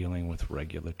dealing with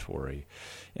regulatory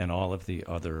and all of the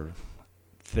other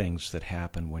things that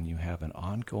happen when you have an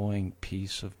ongoing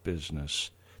piece of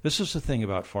business. This is the thing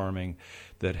about farming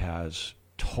that has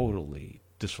totally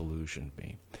disillusioned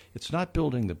me. It's not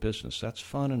building the business. That's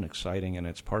fun and exciting, and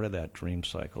it's part of that dream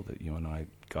cycle that you and I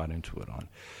got into it on.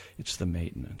 It's the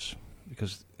maintenance.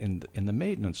 Because in the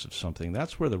maintenance of something,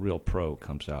 that's where the real pro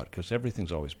comes out, because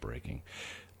everything's always breaking.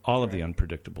 All of the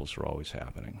unpredictables are always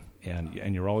happening,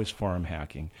 and you're always farm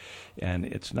hacking. And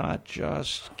it's not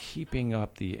just keeping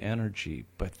up the energy,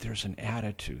 but there's an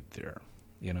attitude there.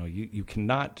 You know, you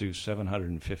cannot do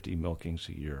 750 milkings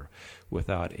a year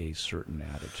without a certain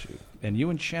attitude. And you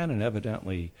and Shannon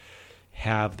evidently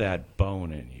have that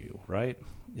bone in you, right?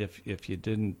 If you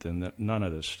didn't, then none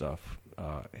of this stuff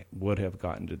would have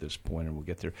gotten to this point, and we'll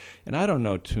get there. And I don't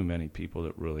know too many people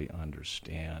that really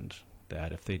understand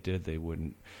that. If they did, they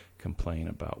wouldn't complain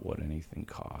about what anything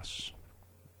costs.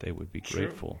 They would be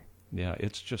grateful. Yeah,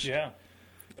 it's just... Yeah.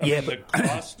 I mean, the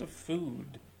cost of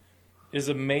food is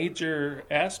a major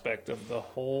aspect of the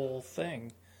whole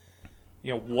thing.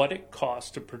 You know, what it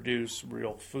costs to produce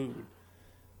real food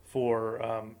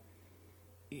for,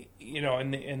 you know,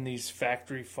 in these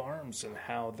factory farms, and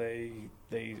how they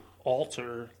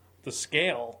alter the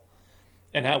scale,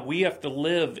 and how we have to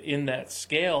live in that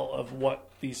scale of what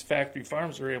these factory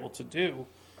farms are able to do,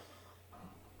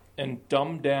 and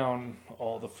dumb down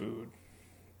all the food.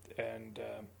 And,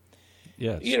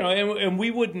 you know, and we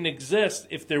wouldn't exist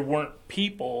if there weren't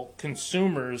people,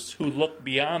 consumers, who look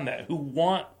beyond that, who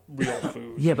want real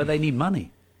food. Yeah, but they need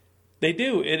money. They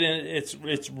do.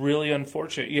 It's really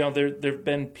unfortunate. You know, there've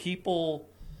been people,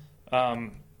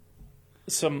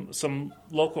 some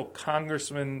local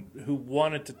congressmen who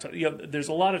wanted to. You know, there's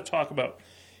a lot of talk about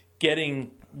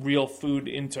getting real food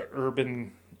into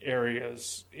urban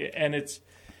areas,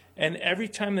 and every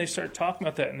time they start talking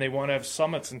about that, and they want to have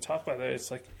summits and talk about that,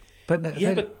 it's like, but they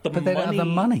don't have the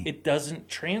money. It doesn't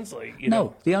translate. You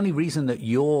know? The only reason that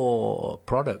your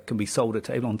product can be sold at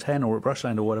Table on 10 or at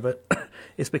Brushland or whatever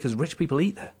is because rich people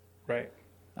eat there. Right.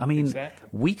 I mean, exactly.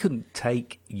 We couldn't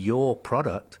take your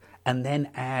product and then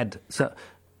add. So,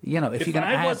 you know,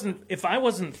 if I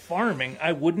wasn't farming,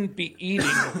 I wouldn't be eating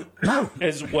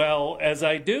as well as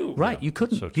I do. Right. Yeah. You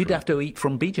couldn't. So you'd have to eat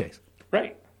from BJ's.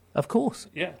 Right. Of course.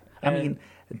 Yeah. I mean,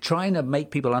 trying to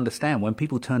make people understand, when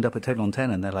people turned up at Table on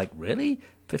 10 and they're like, really?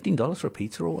 $15 for a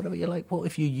pizza or whatever? You're like, well,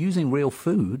 if you're using real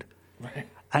food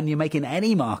and you're making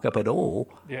any markup at all,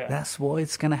 that's what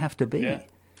it's going to have to be. Yeah.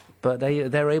 But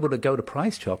they're able to go to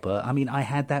Price Chopper. I mean, I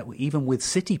had that even with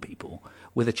city people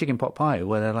with a chicken pot pie,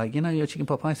 where they're like, you know, your chicken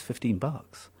pot pie is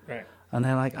 $15. Right. And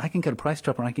they're like, I can go to Price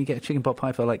Chopper and I can get a chicken pot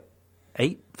pie for like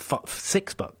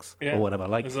 $6 or whatever.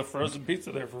 Like, there's a frozen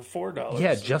pizza there for $4.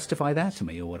 Yeah, justify that to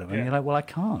me or whatever. And you're like, well, I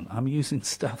can't. I'm using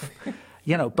stuff,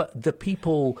 you know. But the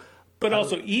people, but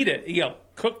also eat it. You know,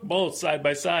 cook both side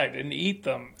by side and eat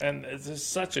them, and there's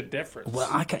such a difference.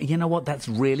 Well, you know what? That's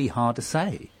really hard to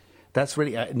say. That's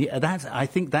really I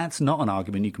think that's not an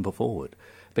argument you can put forward,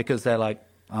 because they're like,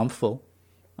 I'm full.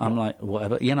 I'm like,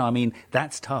 whatever. You know, I mean,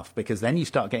 that's tough, because then you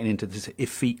start getting into this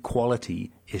effete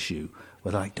quality issue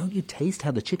where they're like, don't you taste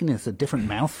how the chicken has a different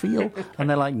mouthfeel? And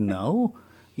they're like, no,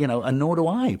 you know, and nor do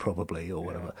I, probably, or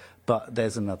whatever. But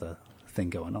there's another thing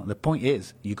going on. The point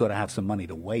is, you've got to have some money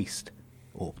to waste,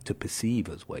 or to perceive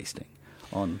as wasting,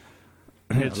 on,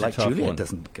 like Julian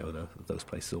doesn't go to those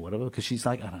places or whatever, because she's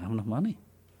like, I don't have enough money.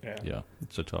 Yeah,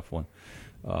 it's a tough one.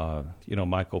 You know,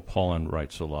 Michael Pollan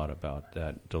writes a lot about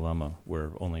that dilemma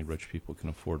where only rich people can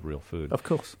afford real food. Of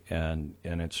course. And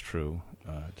it's true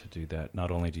to do that.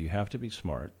 Not only do you have to be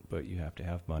smart, but you have to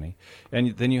have money.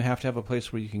 And then you have to have a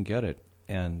place where you can get it.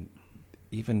 And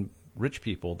even rich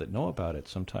people that know about it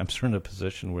sometimes are in a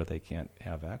position where they can't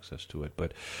have access to it.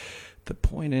 But the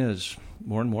point is,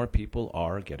 more and more people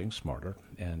are getting smarter,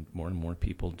 and more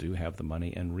people do have the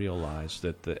money and realize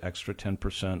that the extra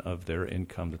 10% of their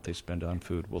income that they spend on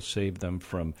food will save them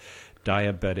from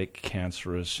diabetic,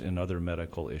 cancerous, and other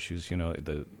medical issues. You know,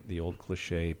 the old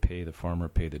cliche, pay the farmer,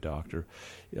 pay the doctor.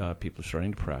 People are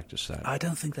starting to practice that. I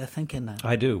don't think they're thinking that.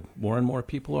 I do. More and more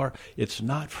people are. It's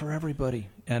not for everybody.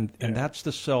 And that's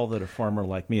the sell that a farmer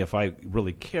like me, if I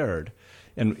really cared,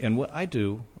 And what I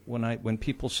do when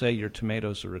people say your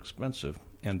tomatoes are expensive,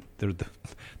 and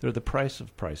they're the price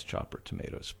of Price Chopper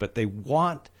tomatoes, but they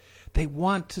want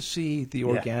to see the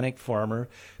organic farmer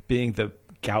being the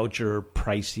gouger,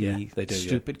 pricey,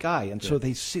 stupid guy, and so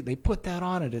they put that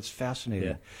on it. It's fascinating.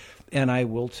 Yeah. And I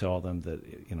will tell them that,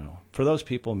 for those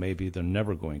people, maybe they're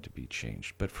never going to be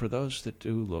changed. But for those that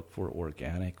do look for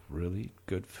organic, really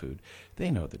good food,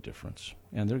 they know the difference,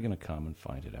 and they're going to come and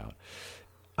find it out.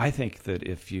 I think that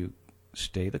if you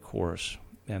stay the course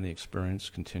and the experience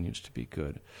continues to be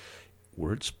good,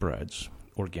 word spreads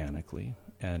organically,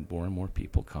 and more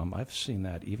people come. I've seen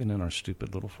that even in our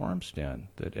stupid little farm stand,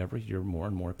 that every year more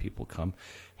and more people come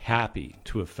happy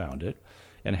to have found it,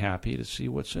 and happy to see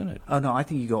what's in it. Oh, no, I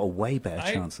think you got a way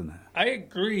better chance than that. I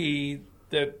agree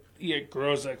that it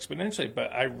grows exponentially,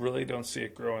 but I really don't see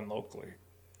it growing locally.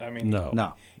 I mean,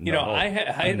 no. I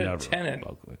had a tenant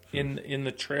in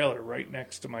the trailer right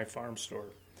next to my farm store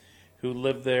who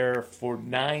lived there for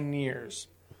 9 years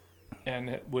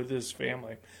and with his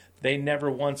family. They never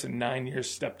once in 9 years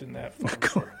stepped in that farm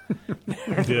store.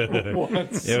 Never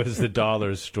once. It was the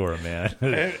dollar store, man.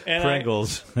 And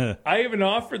Pringles. I even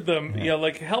offered them,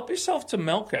 help yourself to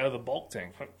milk out of the bulk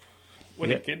tank. What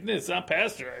are you kidding? It's not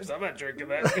pasteurized. I'm not drinking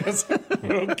that.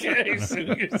 Okay,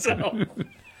 suit yourself.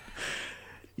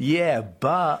 Yeah,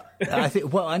 but I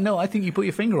think you put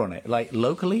your finger on it. Like,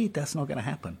 locally, that's not going to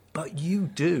happen. But you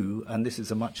do, and this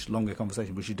is a much longer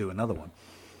conversation, we should do another one.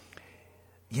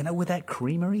 With that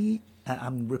creamery,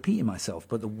 I'm repeating myself,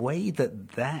 but the way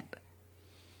that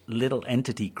little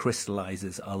entity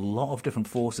crystallizes a lot of different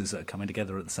forces that are coming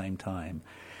together at the same time,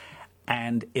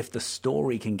 and if the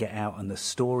story can get out and the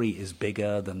story is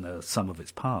bigger than the sum of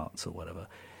its parts or whatever,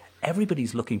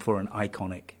 everybody's looking for an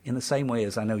iconic, in the same way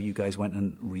as I know you guys went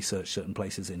and researched certain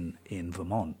places in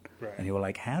Vermont, right. And you were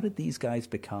like, how did these guys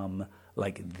become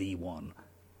like the one?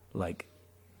 Like,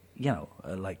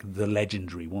 like the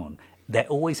legendary one. There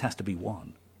always has to be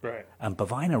one. Right. And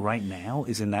Bovina right now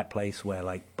is in that place where,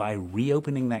 like, by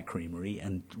reopening that creamery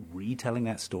and retelling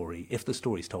that story, if the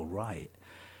story's told right,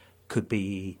 could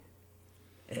be,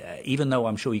 even though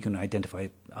I'm sure you can identify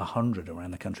 100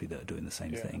 around the country that are doing the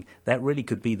same thing, that really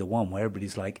could be the one where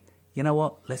everybody's like, you know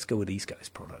what, let's go with these guys'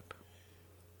 product.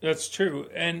 That's true.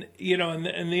 And,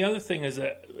 and the other thing is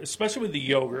that, especially with the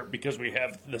yogurt, because we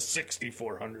have the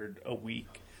 6,400 a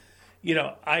week,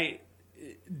 I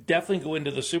definitely go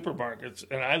into the supermarkets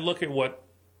and I look at what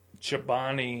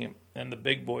Chobani and the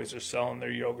big boys are selling their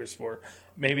yogurts for.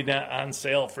 Maybe not on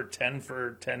sale for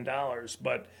 $10,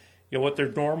 but what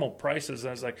their normal prices. And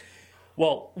I was like,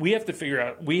 well, we have to figure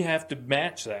out, we have to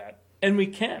match that, and we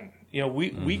can.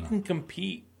 We can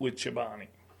compete with Chobani,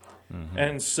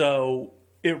 and so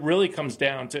it really comes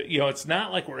down to it's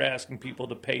not like we're asking people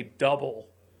to pay double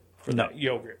for that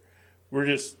yogurt. We're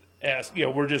just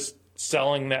we're just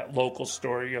selling that local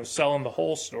story, selling the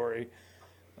whole story.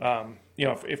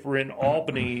 If we're in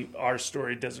Albany, our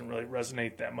story doesn't really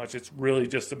resonate that much. It's really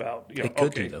just about,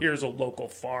 here's a local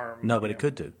farm. No, but it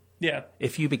could do. Yeah.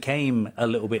 If you became a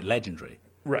little bit legendary,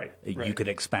 right. You could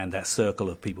expand that circle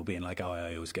of people being like, oh,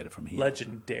 I always get it from here.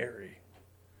 Legendary.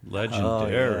 Oh,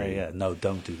 yeah. No,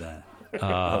 don't do that.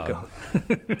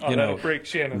 That'll break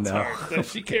Shannon's heart.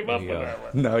 She came up with that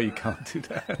one. No, you can't do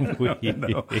that.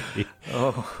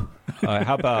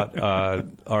 How about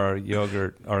our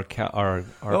yogurt? Our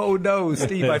oh no,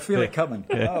 Steve! I feel it coming.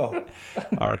 Oh.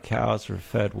 Our cows are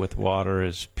fed with water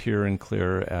as pure and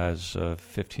clear as a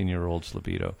 15-year-old's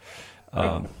libido.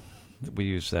 We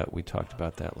used that. We talked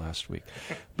about that last week.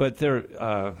 But there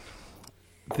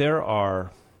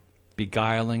are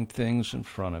beguiling things in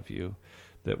front of you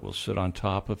that will sit on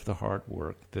top of the hard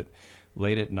work, that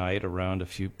late at night around a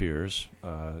few beers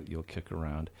you'll kick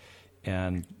around,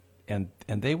 and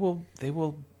they will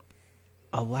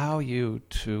allow you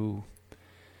to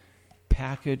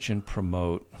package and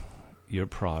promote your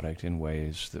product in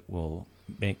ways that will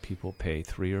make people pay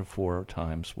 3 or 4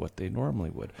 times what they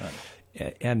normally would.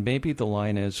 Right. And maybe the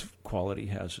line is quality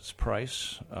has its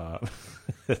price, but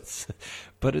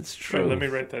it's true. Right, let me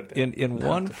write that down. In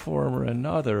one form or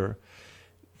another,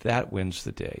 that wins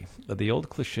the day. The old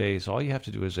cliches, all you have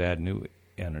to do is add new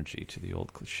energy to the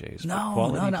old cliches.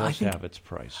 Quality does have its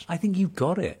price. I think you've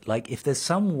got it. Like, if there's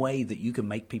some way that you can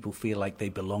make people feel like they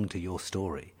belong to your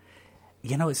story,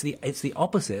 it's the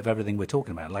opposite of everything we're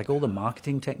talking about. Like, all the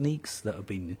marketing techniques that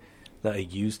are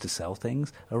used to sell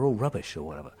things are all rubbish or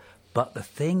whatever. But the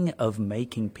thing of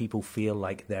making people feel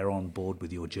like they're on board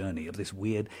with your journey, of this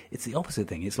weird, it's the opposite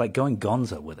thing. It's like going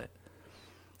gonzo with it.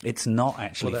 It's not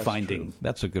actually Well, finding. true.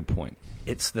 That's a good point.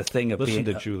 It's the thing of Listen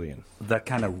being to Julian. that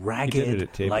kind of He did it ragged,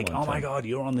 at table like, one oh my time. God,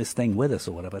 you're on this thing with us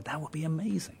or whatever. That would be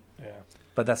amazing. Yeah.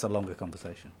 But that's a longer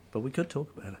conversation. But we could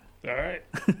talk about it. All right.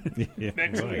 Yeah,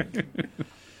 Next right. week.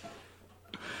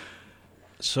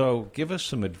 So, give us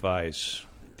some advice,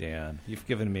 Dan. You've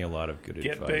given me a lot of good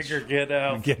Get advice. bigger, get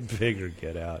out. Get bigger,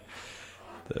 get out.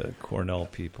 The Cornell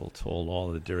people told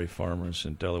all the dairy farmers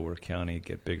in Delaware County,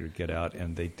 get bigger, get out,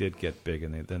 and they did get big,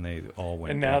 and then they all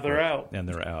went. And now they're backward. out. And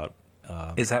they're out.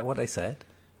 Is that what they said?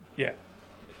 Yeah.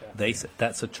 They said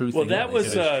that's a true Well, thing. that they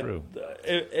was said. true.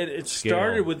 It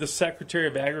started with the Secretary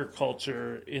of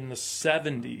Agriculture in the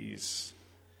 70s.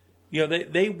 You know,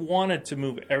 they wanted to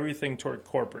move everything toward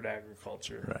corporate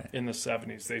agriculture Right. in the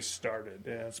 70s. They started.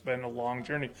 Yeah, it's been a long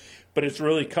journey, but it's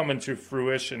really coming to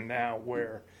fruition now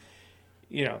where,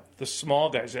 you know, the small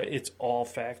guys, it's all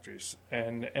factories,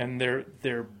 and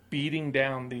they're beating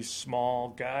down these small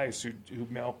guys who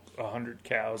milk 100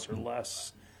 cows or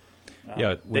less.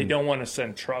 Yeah, They don't want to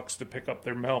send trucks to pick up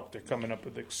their milk. They're coming up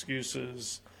with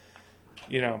excuses.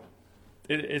 You know,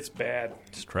 it's bad.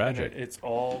 It's tragic. And it's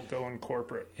all going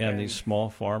corporate. And these small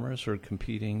farmers are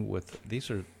competing with,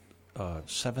 these are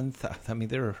 7,000, I mean,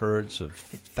 there are herds of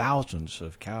thousands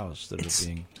of cows that are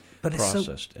being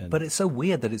processed. But it's so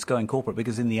weird that it's going corporate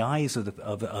because in the eyes of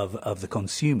the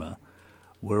consumer,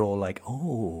 we're all like,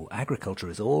 oh, agriculture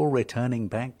is all returning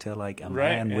back to like a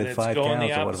man and with it's 5 going cows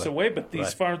the or opposite whatever. way. But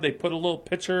these farms, they put a little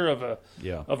picture of a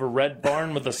red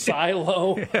barn with a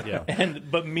silo,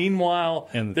 but meanwhile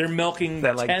they're milking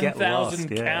They're like, get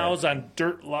 10,000 lost, cows on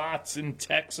dirt lots in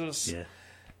Texas. Yeah.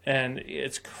 And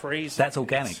it's crazy. That's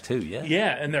organic too, yeah?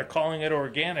 Yeah, and they're calling it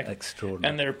organic. Extraordinary.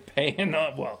 And they're paying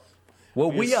off,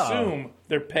 we assume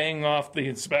they're paying off the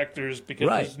inspectors because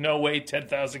there's no way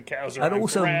 10,000 cows are on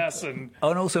grass. And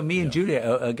also me and Julia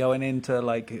are going into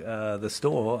like the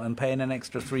store and paying an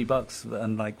extra $3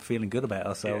 and like feeling good about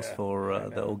ourselves for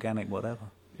the organic whatever.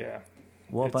 Yeah.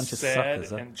 What a It's bunch of sad suckers.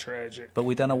 Huh? and tragic. But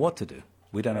we don't know what to do.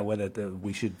 We don't know whether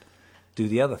we should do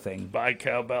the other thing. Buy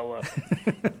Cowbella.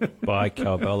 By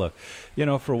Cowbella. You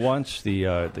know, for once,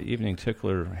 the Evening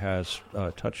Tickler has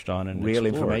touched on and Real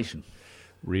explored information.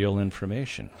 Real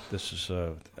information. This is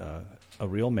a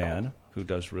real man who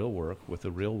does real work with a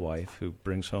real wife who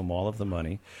brings home all of the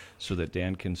money so that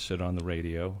Dan can sit on the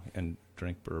radio and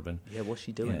drink bourbon. Yeah, what's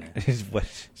she doing?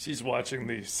 She's watching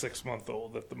the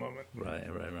 6-month-old at the moment. Right.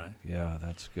 Yeah,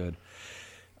 that's good.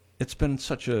 It's been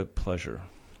such a pleasure.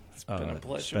 It's been a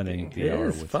pleasure spending being the here. hour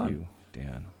It's with fun. you,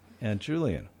 Dan. And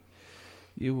Julian,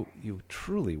 you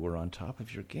truly were on top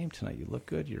of your game tonight. You look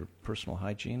good. Your personal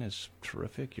hygiene is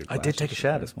terrific. Your I did take a glasses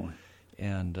shower are this morning.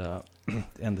 And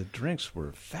and the drinks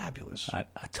were fabulous. I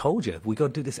told you, we got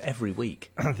to do this every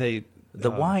week. The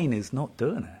wine is not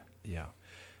doing it. Yeah.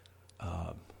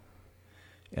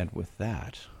 And with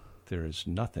that, there is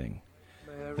nothing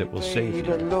that will save you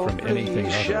from anything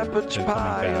other shepherd's than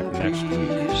pie coming back and next week.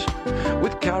 peas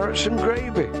with carrots and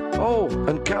gravy. Oh,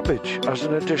 and cabbage as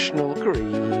an additional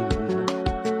green.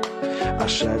 I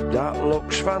said, that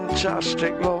looks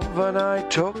fantastic, love, and I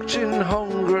tucked in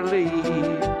hungrily.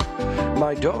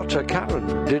 My daughter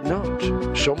Karen did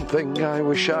not, something I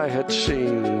wish I had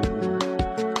seen.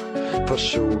 For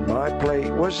soon my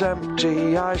plate was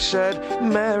empty. I said,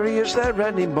 Mary, is there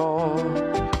any more?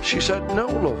 She said, no,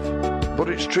 love, but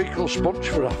it's treacle sponge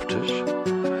for afters.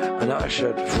 And I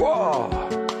said, whoa!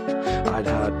 I'd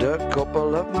had a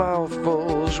couple of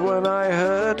mouthfuls when I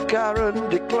heard Karen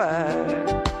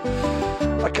declare,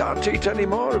 I can't eat any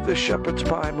more of this shepherd's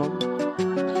pie, Mum.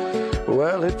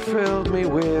 Well, it filled me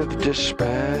with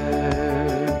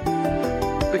despair.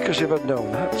 Because if I'd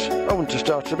known that, I wouldn't have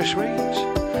started my sweets.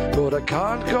 But I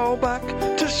can't go back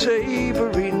to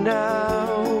savoury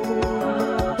now.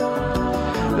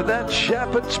 That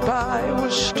shepherd's pie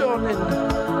was stunning,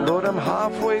 but I'm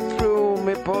halfway through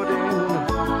my pudding.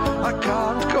 I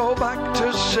can't go back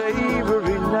to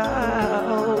savoury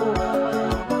now.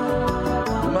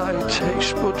 My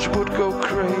taste buds would go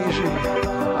crazy,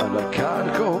 and I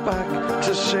can't go back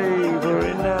to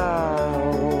savoury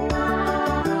now.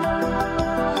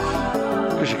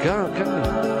 'Cause you can't, can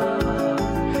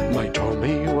you? My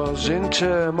tummy was in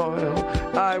turmoil,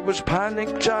 I was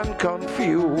panicked and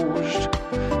confused.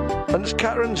 And as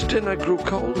Karen's dinner grew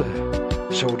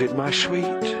colder, so did my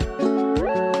sweet.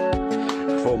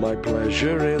 For my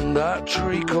pleasure in that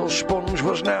treacle sponge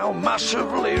was now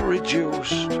massively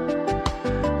reduced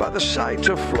by the sight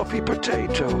of fluffy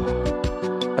potato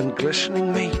and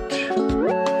glistening meat.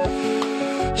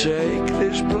 Take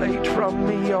this plate from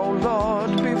me, oh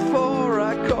Lord, before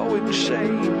I go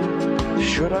insane.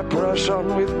 Should I press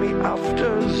on with me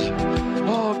afters?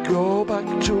 Oh, go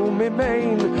back to me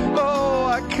Maine. Oh,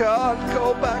 I can't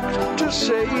go back to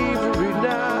Savory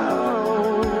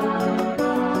now.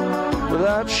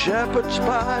 That shepherd's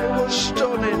pie was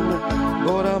stunning,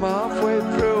 but I'm halfway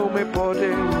through me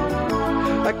pudding.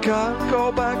 I can't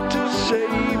go back to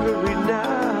Savory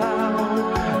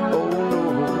now. Oh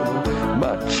no,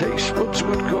 my taste buds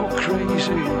would go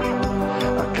crazy.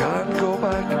 I can't go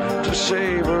back to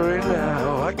Savory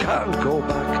now. I can't go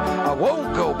back, I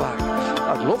won't go back.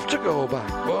 I'd love to go back,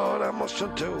 but I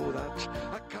mustn't do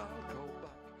that.